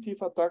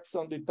preemptive attacks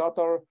on the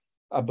Tatar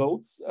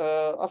abodes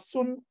as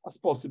soon as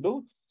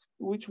possible,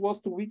 which was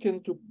to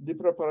weaken the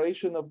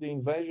preparation of the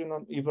invasion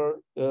and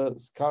either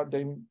scare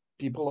them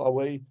people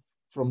away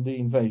from the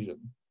invasion.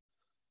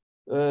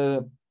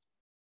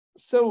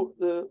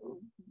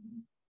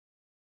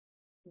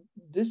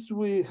 This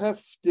we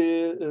have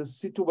the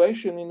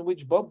situation in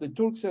which both the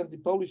Turks and the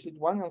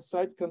Polish-Lithuanian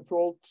side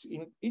controlled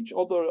in each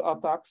other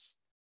attacks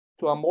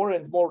to a more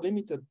and more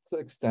limited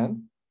extent.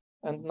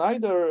 and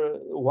neither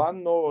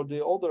one nor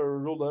the other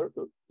ruler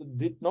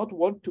did not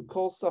want to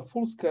cause a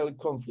full-scale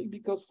conflict,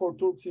 because for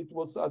Turks it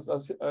was,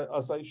 as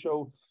I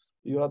show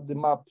you at the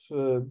map,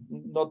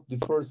 not the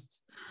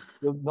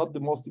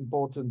most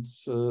important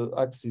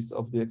axis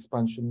of the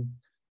expansion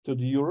to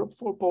the Europe.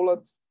 For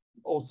Poland,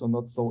 also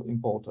not so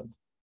important.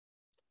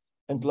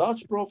 And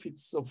large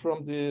profits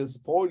from the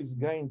spoils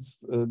gained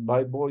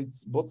by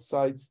both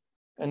sides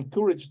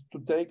encouraged to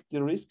take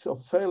the risks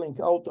of failing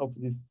out of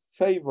the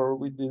favor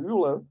with the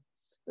ruler,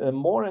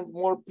 more and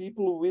more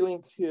people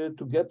willing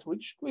to get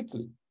rich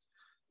quickly.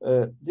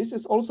 This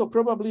is also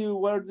probably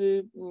where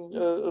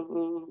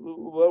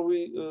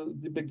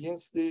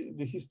begins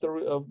the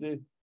history of the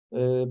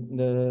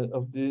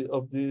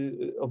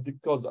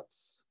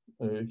Cossacks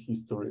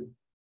history.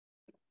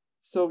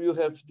 So you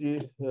have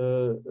the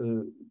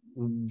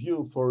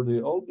view for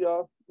the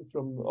Olbia,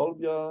 from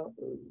Olbia a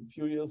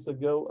few years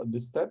ago at the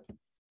steppe.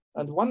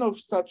 And one of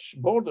such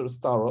border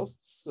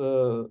starosts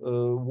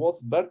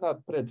was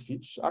Bernard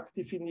Predfich,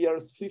 active in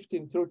years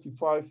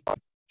 1535,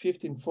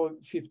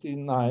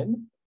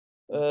 1559.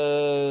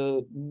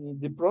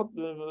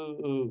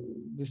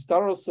 The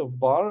starost of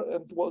Bar,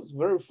 and was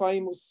very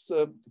famous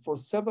for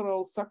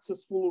several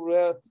successful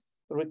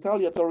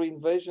retaliatory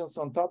invasions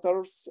on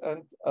Tatars,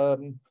 and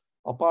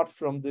apart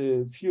from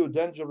the few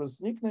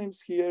dangerous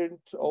nicknames here,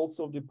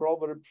 also the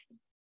proverb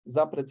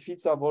 "Za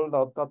Pretwica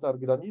wolna od Tatar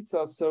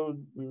granica," so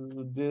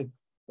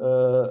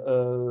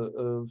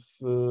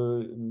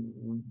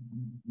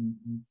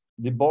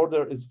the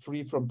border is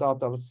free from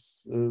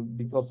Tatars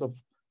because of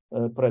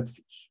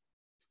Predfich.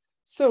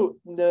 So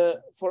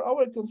for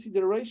our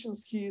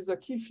considerations, he is a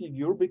key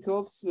figure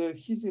because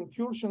his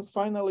incursions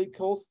finally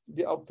caused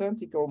the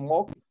authentic or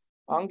mock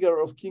anger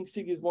of King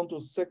Sigismund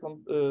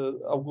II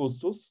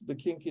Augustus, the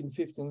king in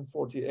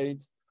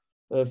 1548,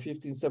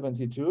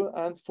 1572.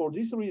 And for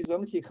this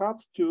reason, he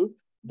had to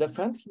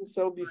defend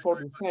himself before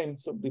the Sejm,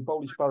 so the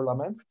Polish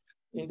parliament,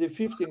 in the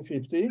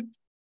 1550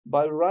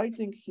 by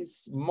writing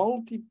his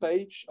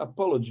multi-page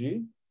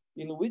apology,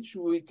 in which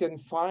we can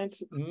find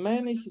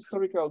many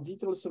historical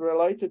details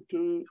related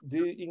to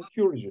the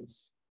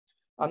incursions.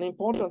 An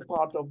important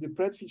part of the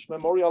Predfich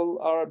memorial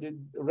are the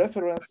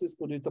references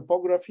to the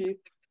topography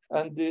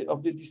and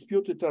of the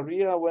disputed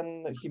area,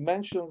 when he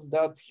mentions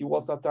that he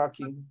was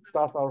attacking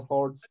Tatar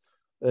hordes,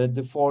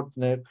 the fort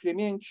near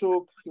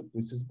Kremieńczuk,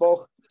 this is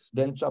Boch,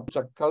 then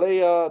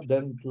Czapczak-Kaleja,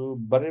 then to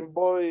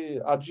Barymboy,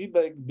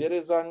 Ajibek,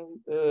 Bierezań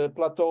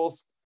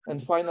plateaus,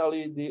 and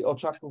finally the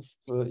Ochaków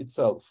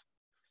itself.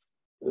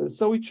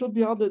 So it should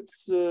be added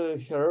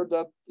here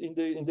that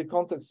in the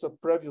context of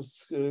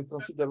previous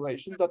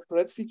consideration, that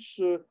Predfich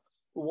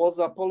was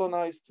a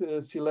Polonized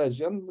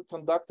Silesian,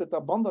 conducted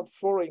abundant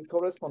foreign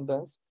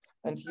correspondence,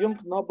 and young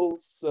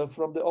nobles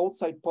from the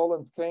outside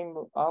Poland came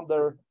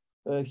under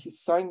his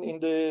sign in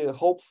the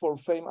hope for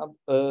fame and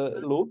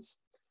loot.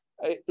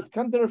 It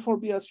can therefore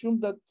be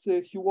assumed that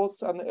he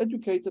was an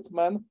educated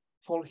man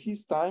for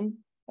his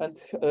time, and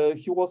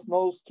he was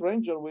no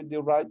stranger with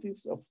the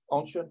writings of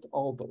ancient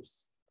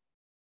authors.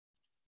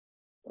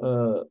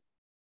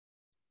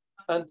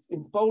 And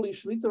in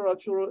Polish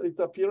literature, it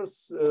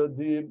appears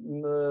very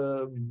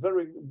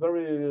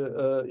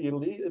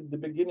early, at the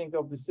beginning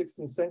of the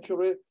 16th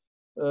century.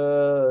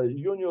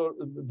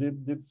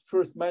 The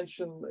first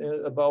mention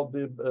about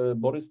the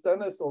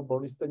Borysthenes or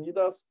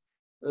Borysthenidas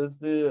is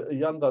the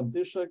Jan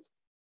Dantyszek,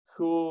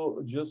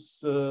 who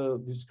just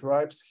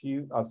describes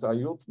him as a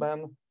young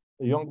man,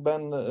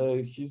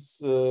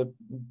 his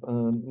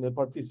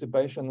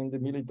participation in the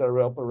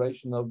military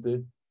operation of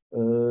the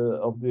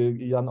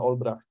Jan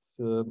Olbracht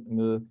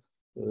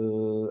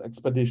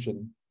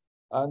expedition.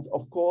 And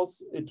of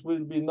course, it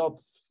will be not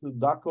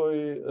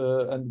Dakoy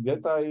and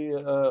Getai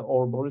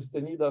or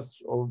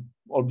Borysthenidas or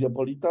Olbia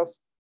Politas,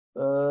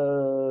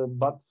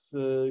 but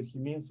he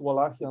means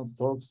Wallachians,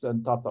 Turks,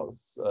 and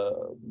Tatars.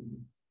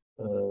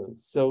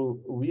 So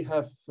we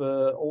have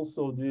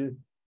also in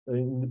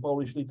the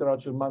Polish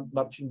literature,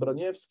 Marcin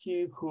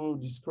Broniewski, who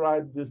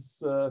described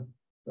this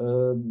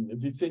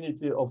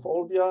vicinity of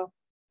Olbia.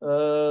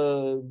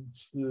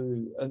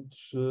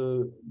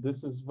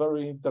 This is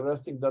very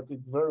interesting that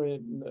it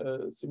very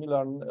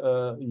similar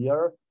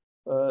year.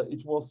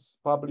 It was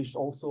published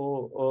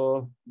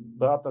also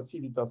Beata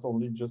Civitas,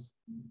 only just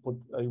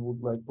I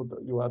would like put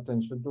your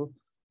attention to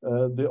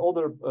the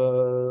other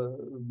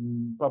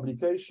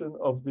publication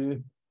of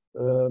the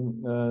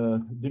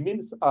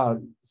Minsk.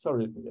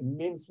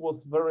 Minsk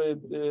was very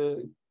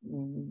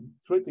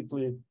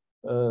critically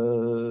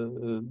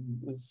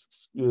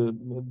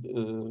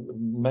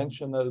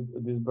mention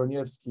this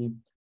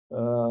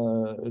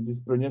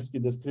Broniewski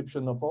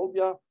description of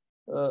Olbia.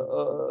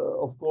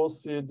 Of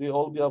course, the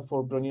Olbia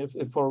for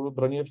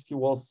Broniewski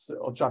was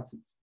Ochaków.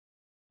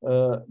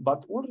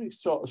 But Ulrich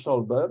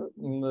Schober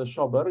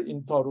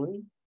in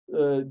Toruń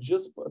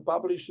just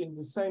published in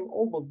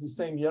almost the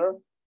same year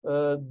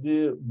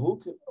the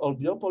book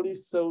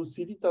Olbiopolis so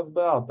Civitas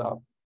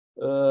Beata,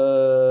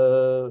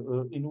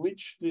 in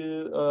which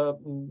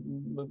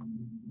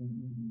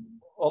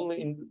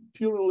only in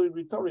purely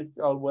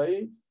rhetorical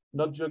way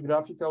not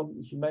geographical.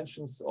 He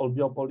mentions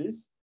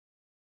Olbiopolis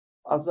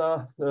as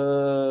a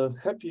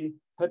happy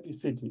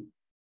city.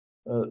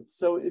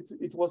 So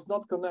it was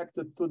not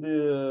connected to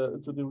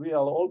the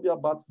real Olbia,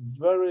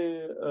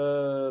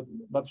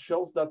 but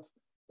shows that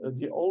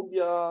the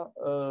Olbia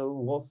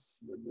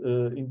was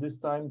in this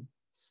time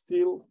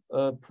still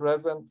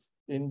present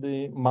in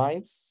the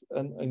minds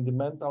and in the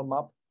mental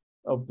map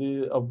of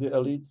the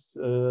elite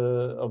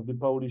of the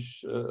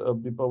Polish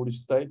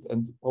state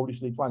and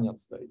Polish-Lithuanian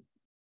state.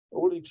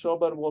 Ulrich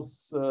Schober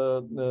was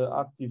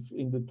active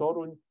in the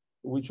Toruń,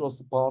 which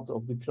was part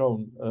of the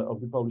crown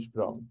of the Polish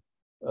crown.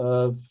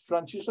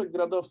 Franciszek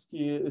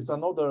Gradowski is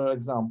another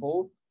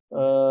example,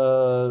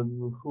 but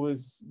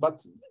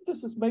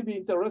this is maybe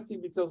interesting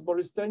because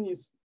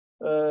Borysthenes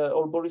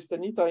or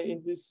Borysthenes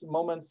in this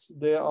moment,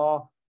 they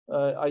are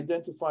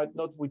identified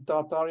not with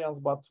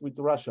Tartarians, but with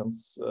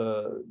Russians.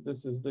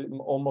 This is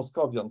or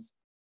Moscovians.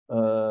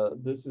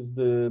 This is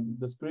the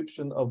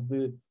description of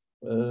the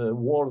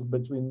wars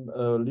between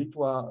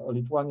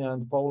Lithuania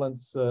and Poland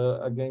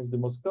against the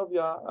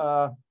Moscovia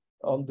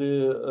on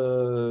the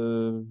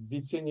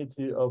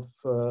vicinity of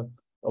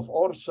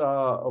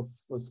Orsha, of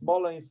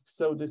Smolensk.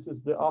 So this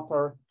is the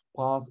upper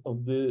part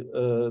of the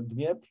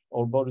Dnieper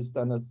or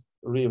Borysthenes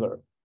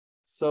River.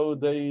 So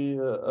the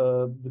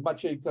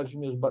Maciej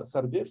Kazimierz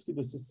Sarbiewski,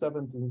 this is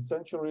 17th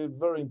century,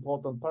 very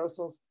important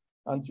persons,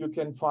 and you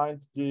can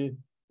find the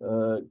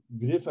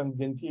Gryphem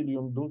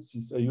Gentilium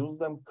Ducis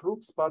Eiusdem,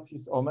 Crux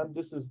Pacis Omen.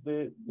 This is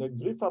the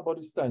Grypha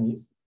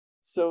Borysthenes.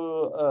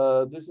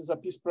 So this is a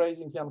piece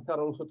praising Jan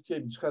Karol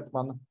Chodkiewicz,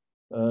 Hetman,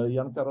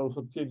 Jan Karol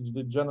Chodkiewicz,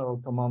 the general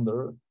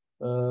commander,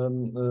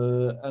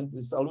 and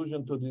this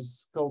allusion to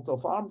this coat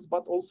of arms,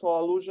 but also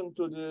allusion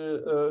to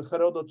the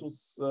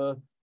Herodotus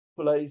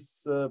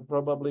place,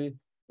 probably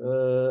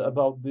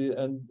about the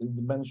and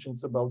the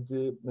mentions about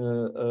the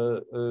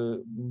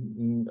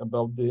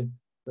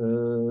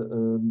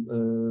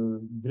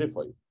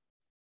Gryphoi.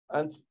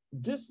 And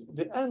this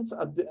the end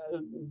at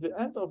the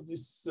end of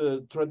this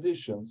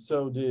tradition.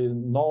 So the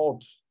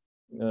north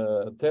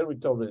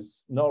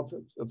territories, north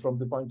from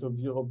the point of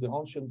view of the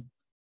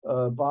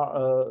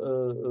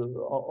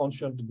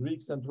ancient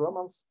Greeks and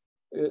Romans,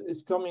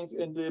 is coming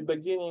in the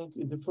beginning,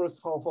 in the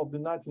first half of the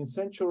 19th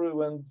century,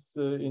 when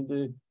in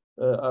the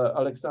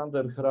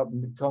Alexander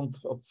the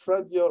Count of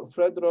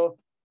Fredro,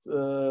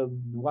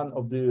 one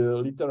of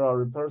the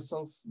literary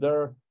persons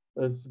there,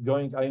 is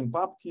going I am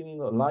Papkin,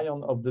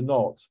 Lion of the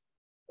North.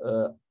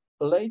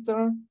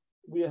 Later,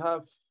 we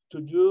have to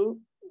do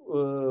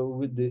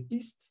with the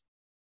East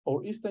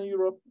or Eastern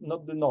Europe,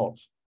 not the North.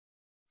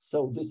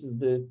 So this is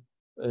the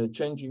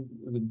changing,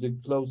 the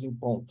closing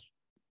point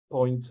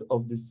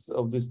of this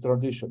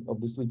tradition,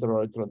 of this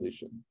literary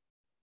tradition.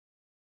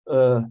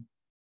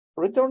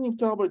 Returning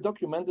to our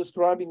document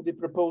describing the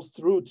proposed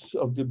route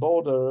of the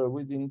border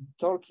within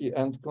Turkey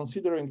and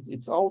considering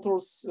its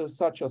authors,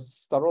 such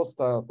as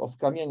Starosta of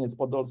Kamieniec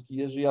Podolski,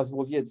 Jerzy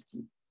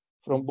Jazłowiecki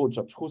from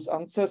Buczacz, whose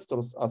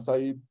ancestors, as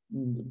I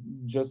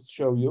just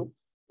show you,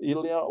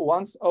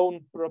 once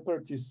owned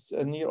properties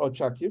near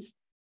Ochakiv.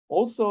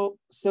 Also,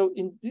 so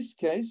in this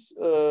case,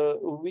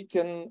 we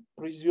can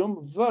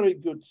presume very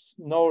good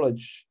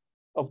knowledge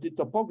of the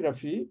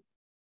topography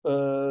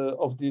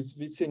of this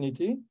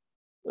vicinity,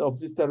 of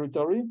this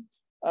territory,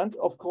 and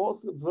of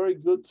course, very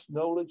good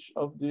knowledge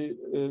of the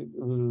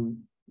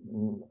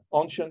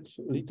ancient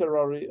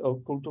literary or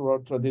cultural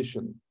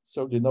tradition,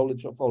 so the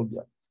knowledge of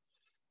Olbia.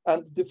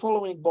 And the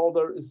following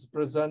border is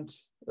present,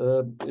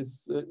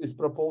 is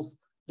proposed.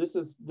 This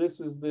is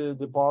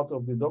the part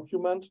of the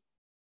document.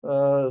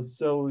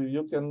 So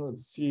you can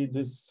see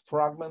this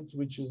fragment,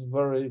 which is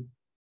very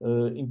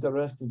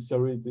interesting.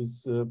 So it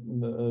is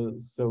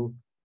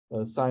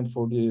signed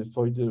for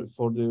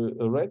the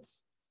red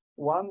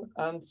one,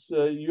 and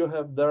you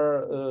have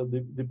there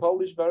the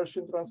Polish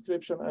version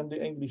transcription and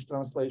the English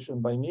translation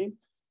by me.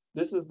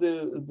 This is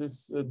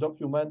this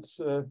document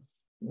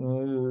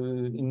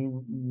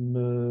in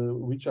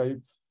which I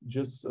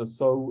just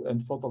saw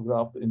and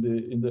photographed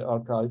in the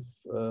archive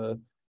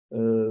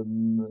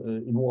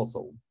in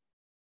Warsaw.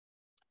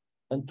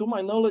 And to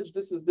my knowledge,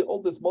 this is the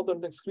oldest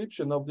modern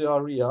inscription of the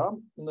area.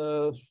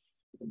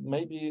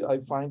 Maybe I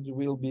find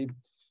we'll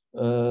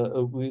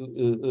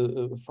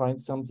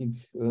find something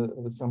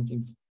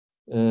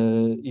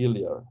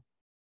earlier,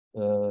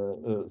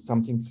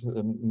 something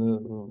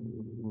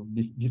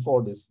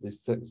before this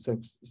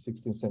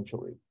 16th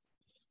century.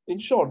 In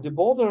short, the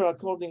border,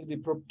 according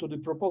to the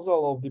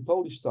proposal of the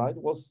Polish side,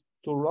 was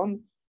to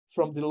run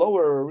from the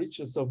lower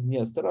reaches of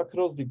Dniester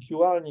across the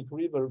Kualnik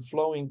River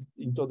flowing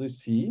into the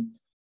sea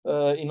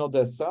in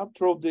Odessa,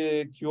 through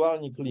the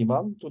Kualnik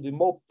Liman to the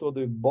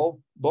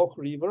Boch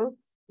River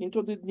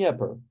into the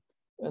Dnieper.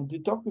 And the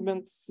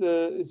document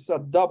is a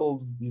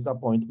double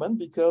disappointment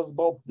because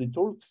both the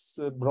Turks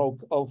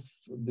broke off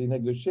the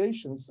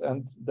negotiations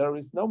and there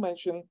is no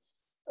mention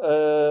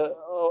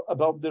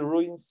about the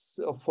ruins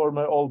of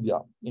former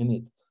Olbia in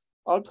it.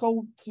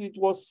 Although it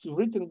was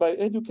written by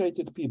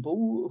educated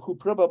people who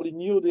probably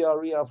knew the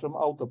area from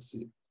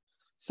autopsy.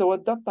 So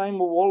at that time,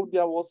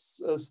 Olbia was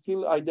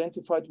still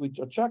identified with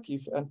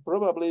Ochakiv, and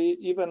probably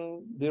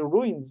even the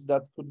ruins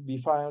that could be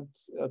found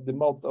at the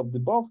mouth of the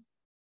Boch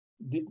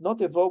did not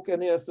evoke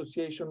any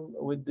association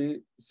with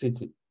the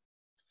city.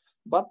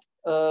 But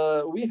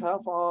we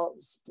have a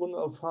spoon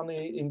of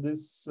honey in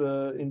this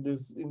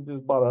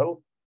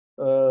barrel.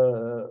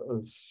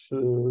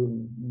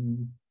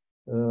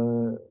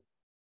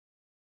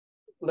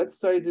 Let's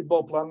say the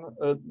Boplan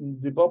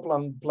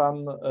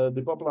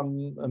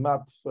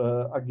map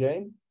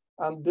again,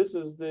 and this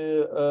is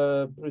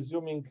the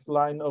presuming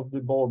line of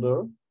the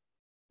border,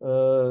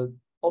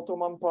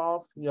 Ottoman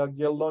part,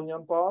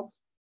 Jagiellonian part,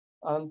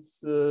 and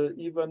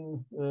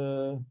even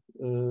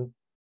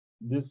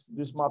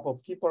this map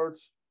of Kippert,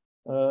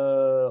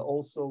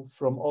 also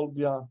from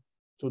Olbia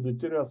to the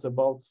Tyras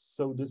about.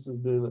 So this is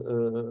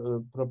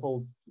the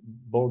proposed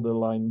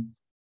borderline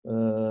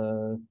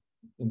in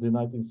the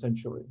 19th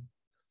century.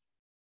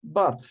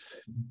 But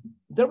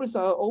there is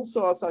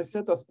also, as I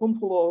said, a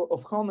spoonful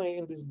of honey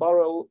in this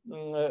barrel,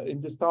 in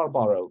the star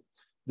barrel.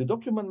 The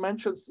document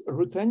mentions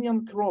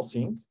Ruthenian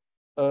crossing,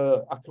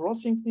 a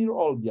crossing near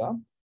Olbia.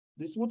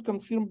 This would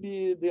confirm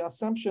the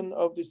assumption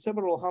of the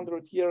several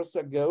hundred years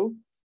ago,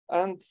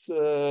 and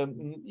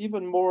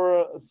even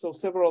more so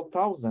several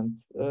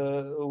thousand,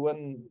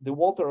 when the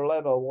water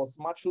level was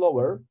much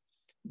lower.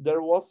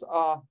 There was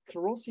a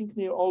crossing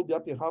near Olbia,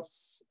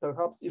 perhaps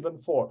even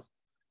fourth.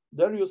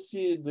 There you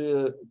see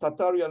the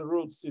Tatarian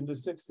routes in the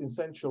 16th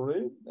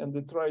century and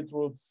the trade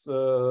routes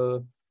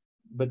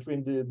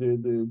between the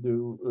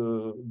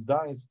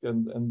Gdańsk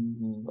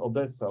and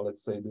Odessa,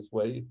 let's say this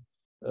way.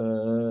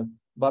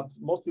 But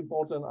most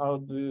important are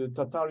the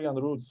Tatarian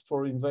routes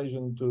for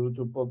invasion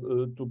to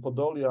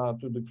Podolia,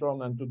 to the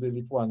Kron, and to the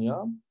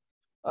Lithuania.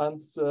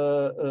 And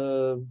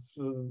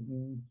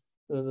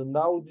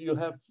now you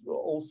have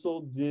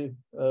also the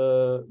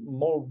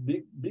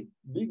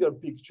bigger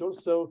picture.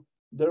 So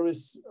there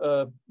is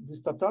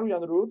this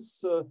Tatarian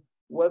routes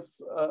was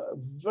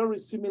very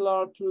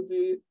similar to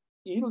the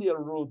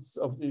earlier routes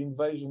of the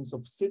invasions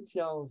of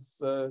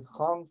Scythians,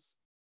 Huns,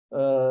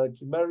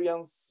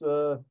 Cimmerians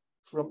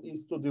from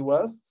east to the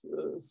west.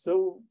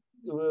 So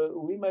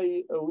we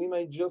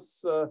may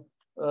just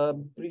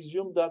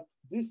presume that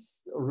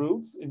these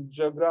routes,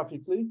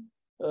 geographically,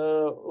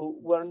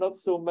 were not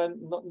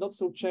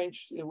so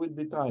changed with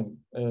the time.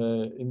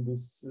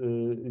 This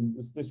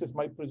is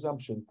my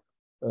presumption.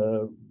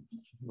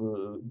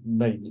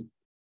 Maybe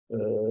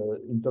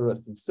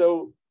interesting.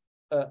 So,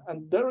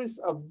 and there is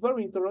a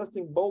very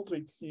interesting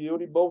Baltic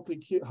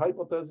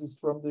hypothesis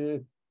from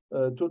the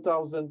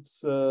 2000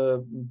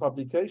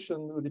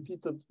 publication,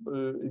 repeated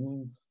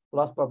in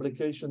last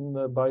publication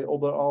by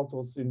other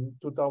authors in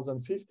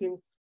 2015.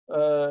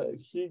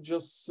 He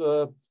just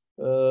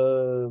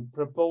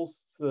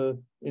proposed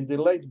in the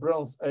late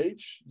Bronze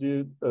Age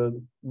the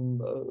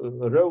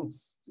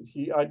roads.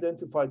 He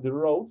identified the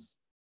roads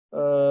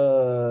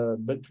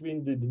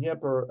between the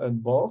Dnieper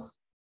and Boch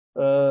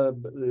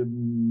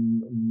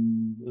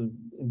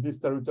in this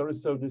territory.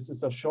 So this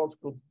is a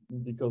shortcut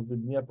because the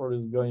Dnieper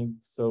is going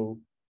so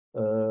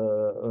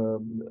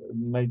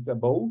make a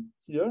bow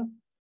here.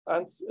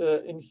 And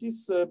in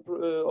his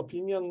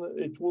opinion,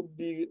 it would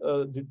be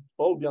the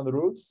Olbian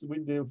routes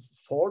with the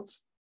fort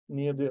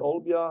near the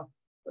Olbia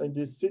in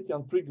the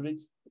Scythian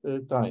pre-Greek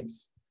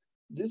times.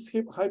 This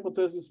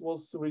hypothesis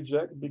was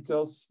rejected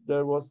because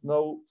there was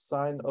no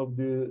sign of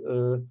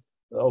the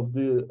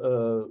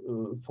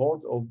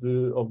fort of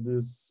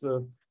this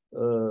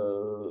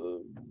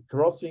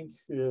crossing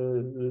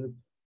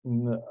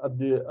at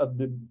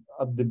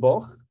the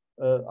Boch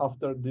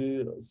after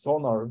the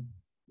sonar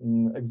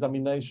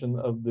examination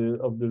of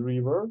the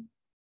river,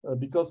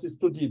 because it's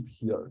too deep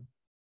here.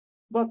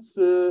 But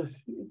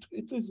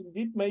it is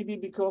deep maybe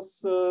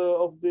because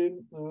of the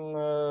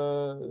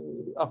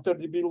after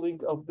the building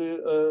of the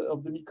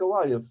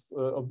Nikolaev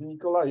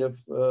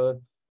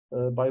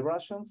by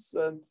Russians,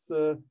 and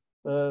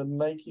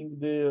making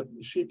the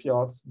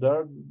shipyards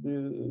there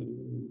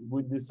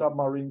with the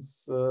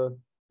submarines,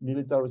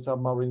 military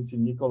submarines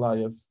in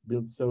Nikolaev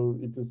built. So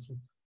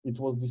it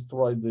was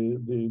destroyed.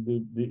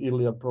 The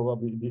earlier,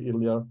 probably the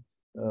earlier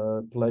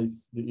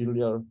place, the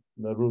earlier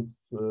route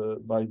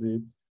by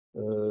the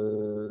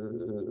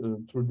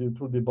through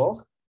the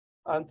Boch,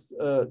 and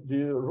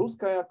the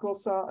Ruskaya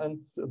Kosa and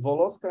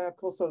Voloskaya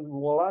Kosa,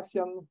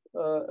 Wallachian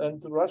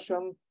and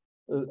Russian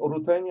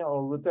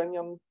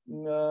Ruthenian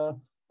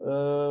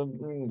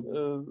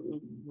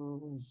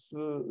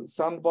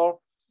sandbar.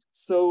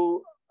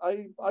 So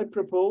I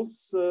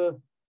propose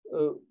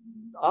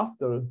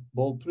after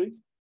Baltic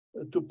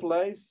to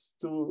place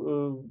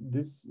to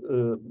this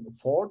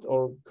fort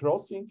or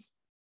crossing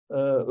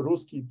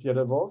Ruski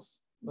Pierevoz,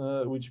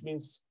 which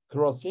means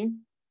crossing,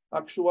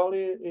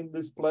 actually in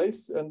this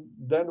place, and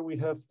then we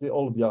have the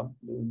Olbia.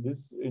 In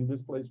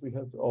this place we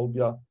have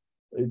Olbia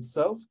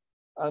itself,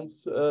 and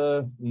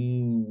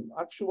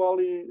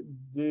actually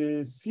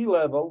the sea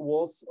level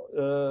was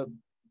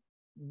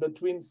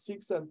between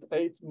 6 and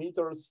 8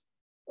 meters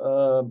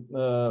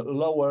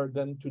lower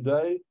than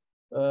today,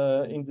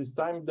 in this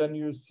time. Then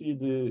you see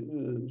the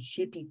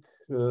Shipik,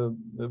 a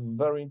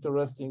very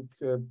interesting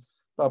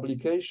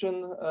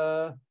publication.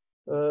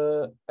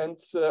 And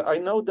I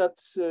know that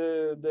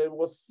there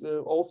was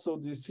also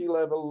the sea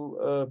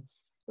level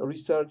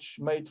research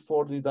made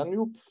for the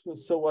Danube.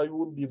 So I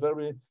would be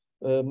very,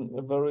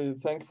 very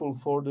thankful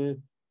for the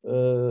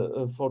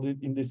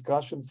in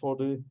discussion for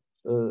the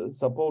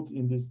support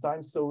in this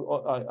time.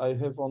 So I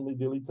have only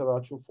the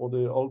literature for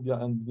the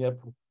Olbia and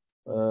Dnieper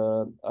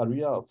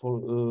area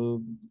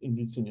for in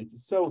vicinity.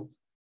 So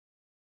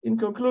in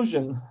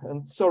conclusion,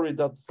 and sorry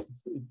that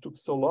it took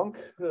so long,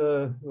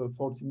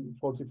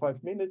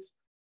 45 minutes.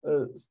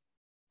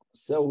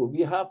 So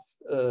we have,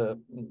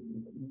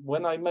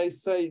 when I may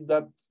say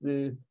that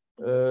the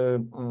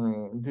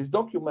this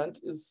document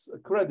is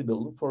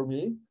credible for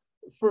me,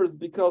 first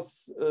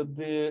because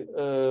the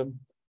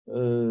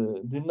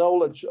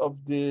knowledge of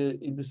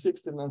in the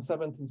 16th and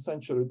 17th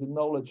century, the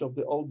knowledge of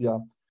the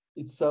Olbia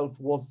itself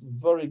was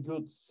very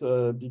good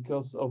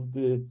because of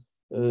the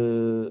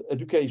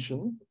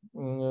education,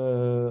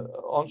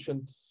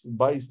 ancient,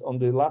 based on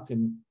the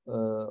Latin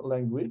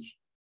language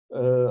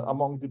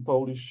among the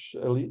Polish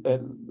elite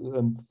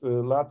and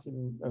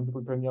Latin and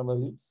Lithuanian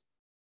elites.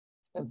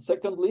 And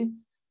secondly,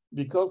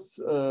 because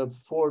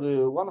for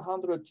the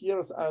 100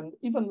 years and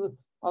even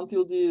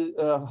until the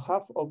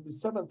half of the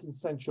 17th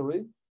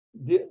century,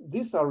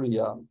 this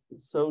area,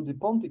 so the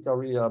Pontic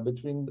area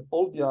between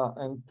Olbia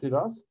and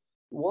Tyras,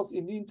 was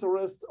in the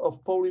interest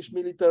of Polish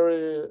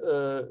military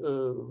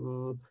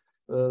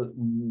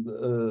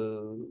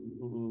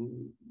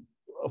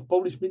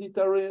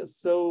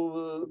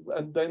So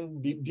and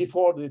then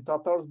before the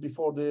Tatars,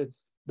 before the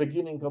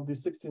beginning of the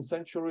 16th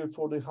century,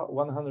 for the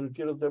 100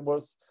 years,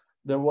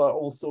 there were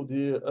also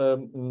the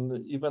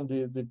even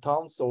the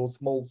towns or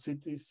small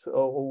cities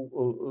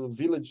or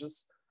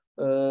villages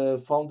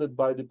founded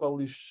by the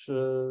Polish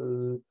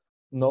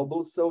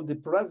nobles. So the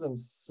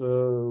presence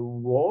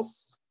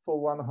was for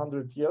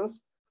 100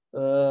 years,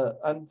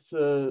 and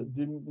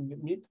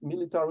the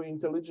military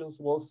intelligence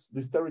was,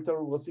 this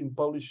territory was in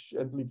Polish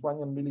and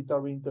Lithuanian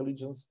military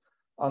intelligence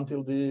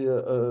until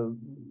the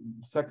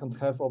second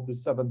half of the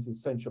 17th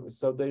century.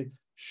 So they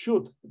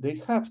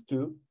have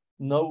to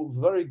know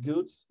very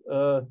good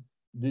the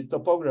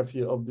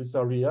topography of this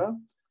area.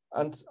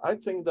 And I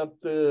think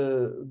that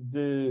the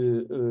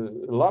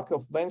lack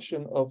of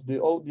mention of the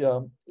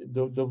Olbia,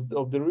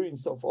 of the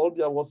ruins of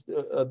Olbia, was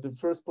the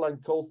first plan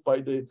caused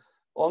by the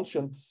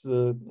ancient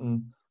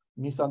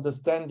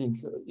misunderstanding,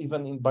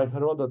 even by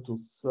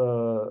Herodotus,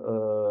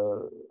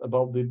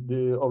 about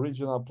the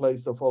original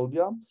place of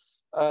Olbia,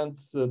 and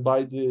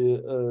by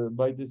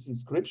these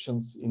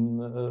inscriptions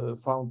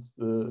found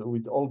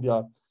with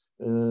Olbia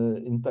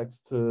in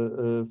text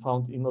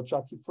found in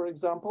Oczaki, for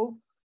example.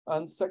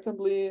 And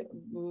secondly,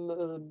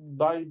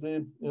 by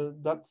the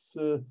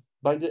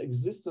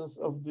existence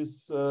of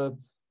this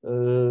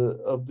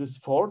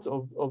fort,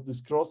 of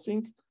this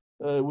crossing,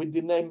 with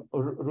the name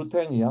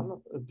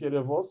Ruthenian,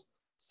 Pierrevoz.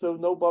 So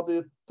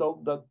nobody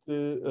thought that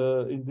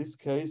in this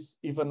case,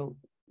 even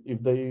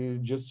if they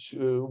just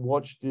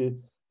watched the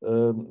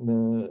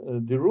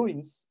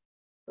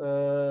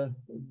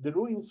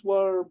ruins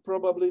were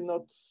probably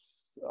not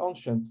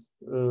ancient,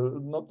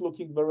 not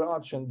looking very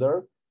ancient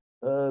there,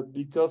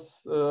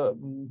 because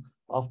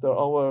after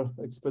our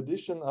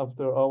expedition,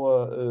 after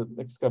our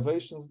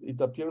excavations, it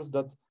appears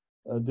that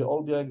the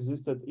Olbia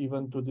existed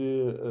even to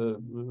the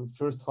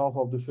first half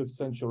of the 5th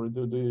century,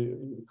 to the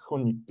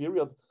Hunnic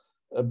period,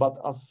 but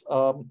as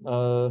a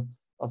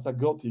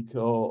Gothic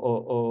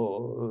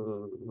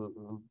or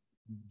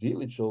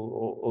village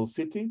or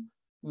city,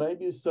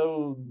 maybe.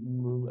 So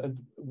it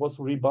was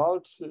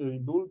rebuilt,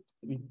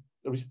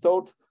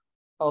 restored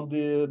on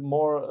the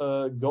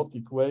more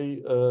Gothic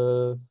way,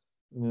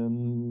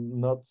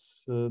 not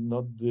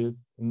the,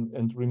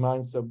 and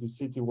remains of the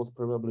city was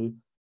probably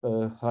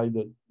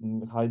hidden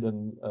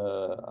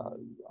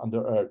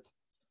under earth.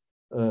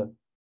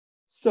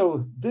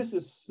 So this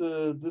is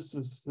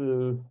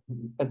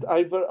and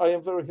I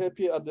am very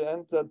happy at the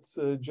end that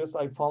just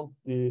I found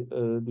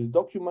this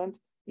document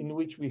in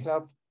which we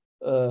have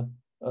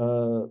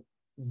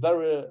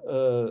very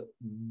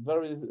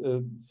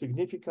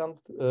significant.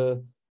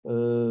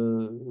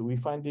 We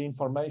find the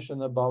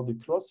information about the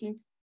crossing.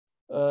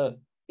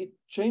 It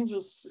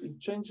changes.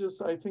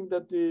 I think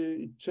that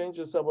it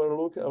changes our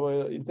look,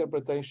 our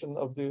interpretation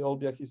of the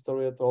Olbia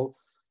history at all.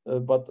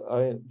 But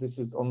this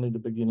is only the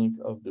beginning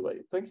of the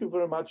way. Thank you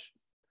very much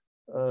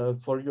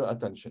for your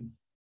attention.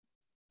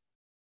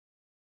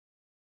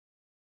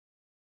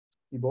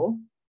 Ibo?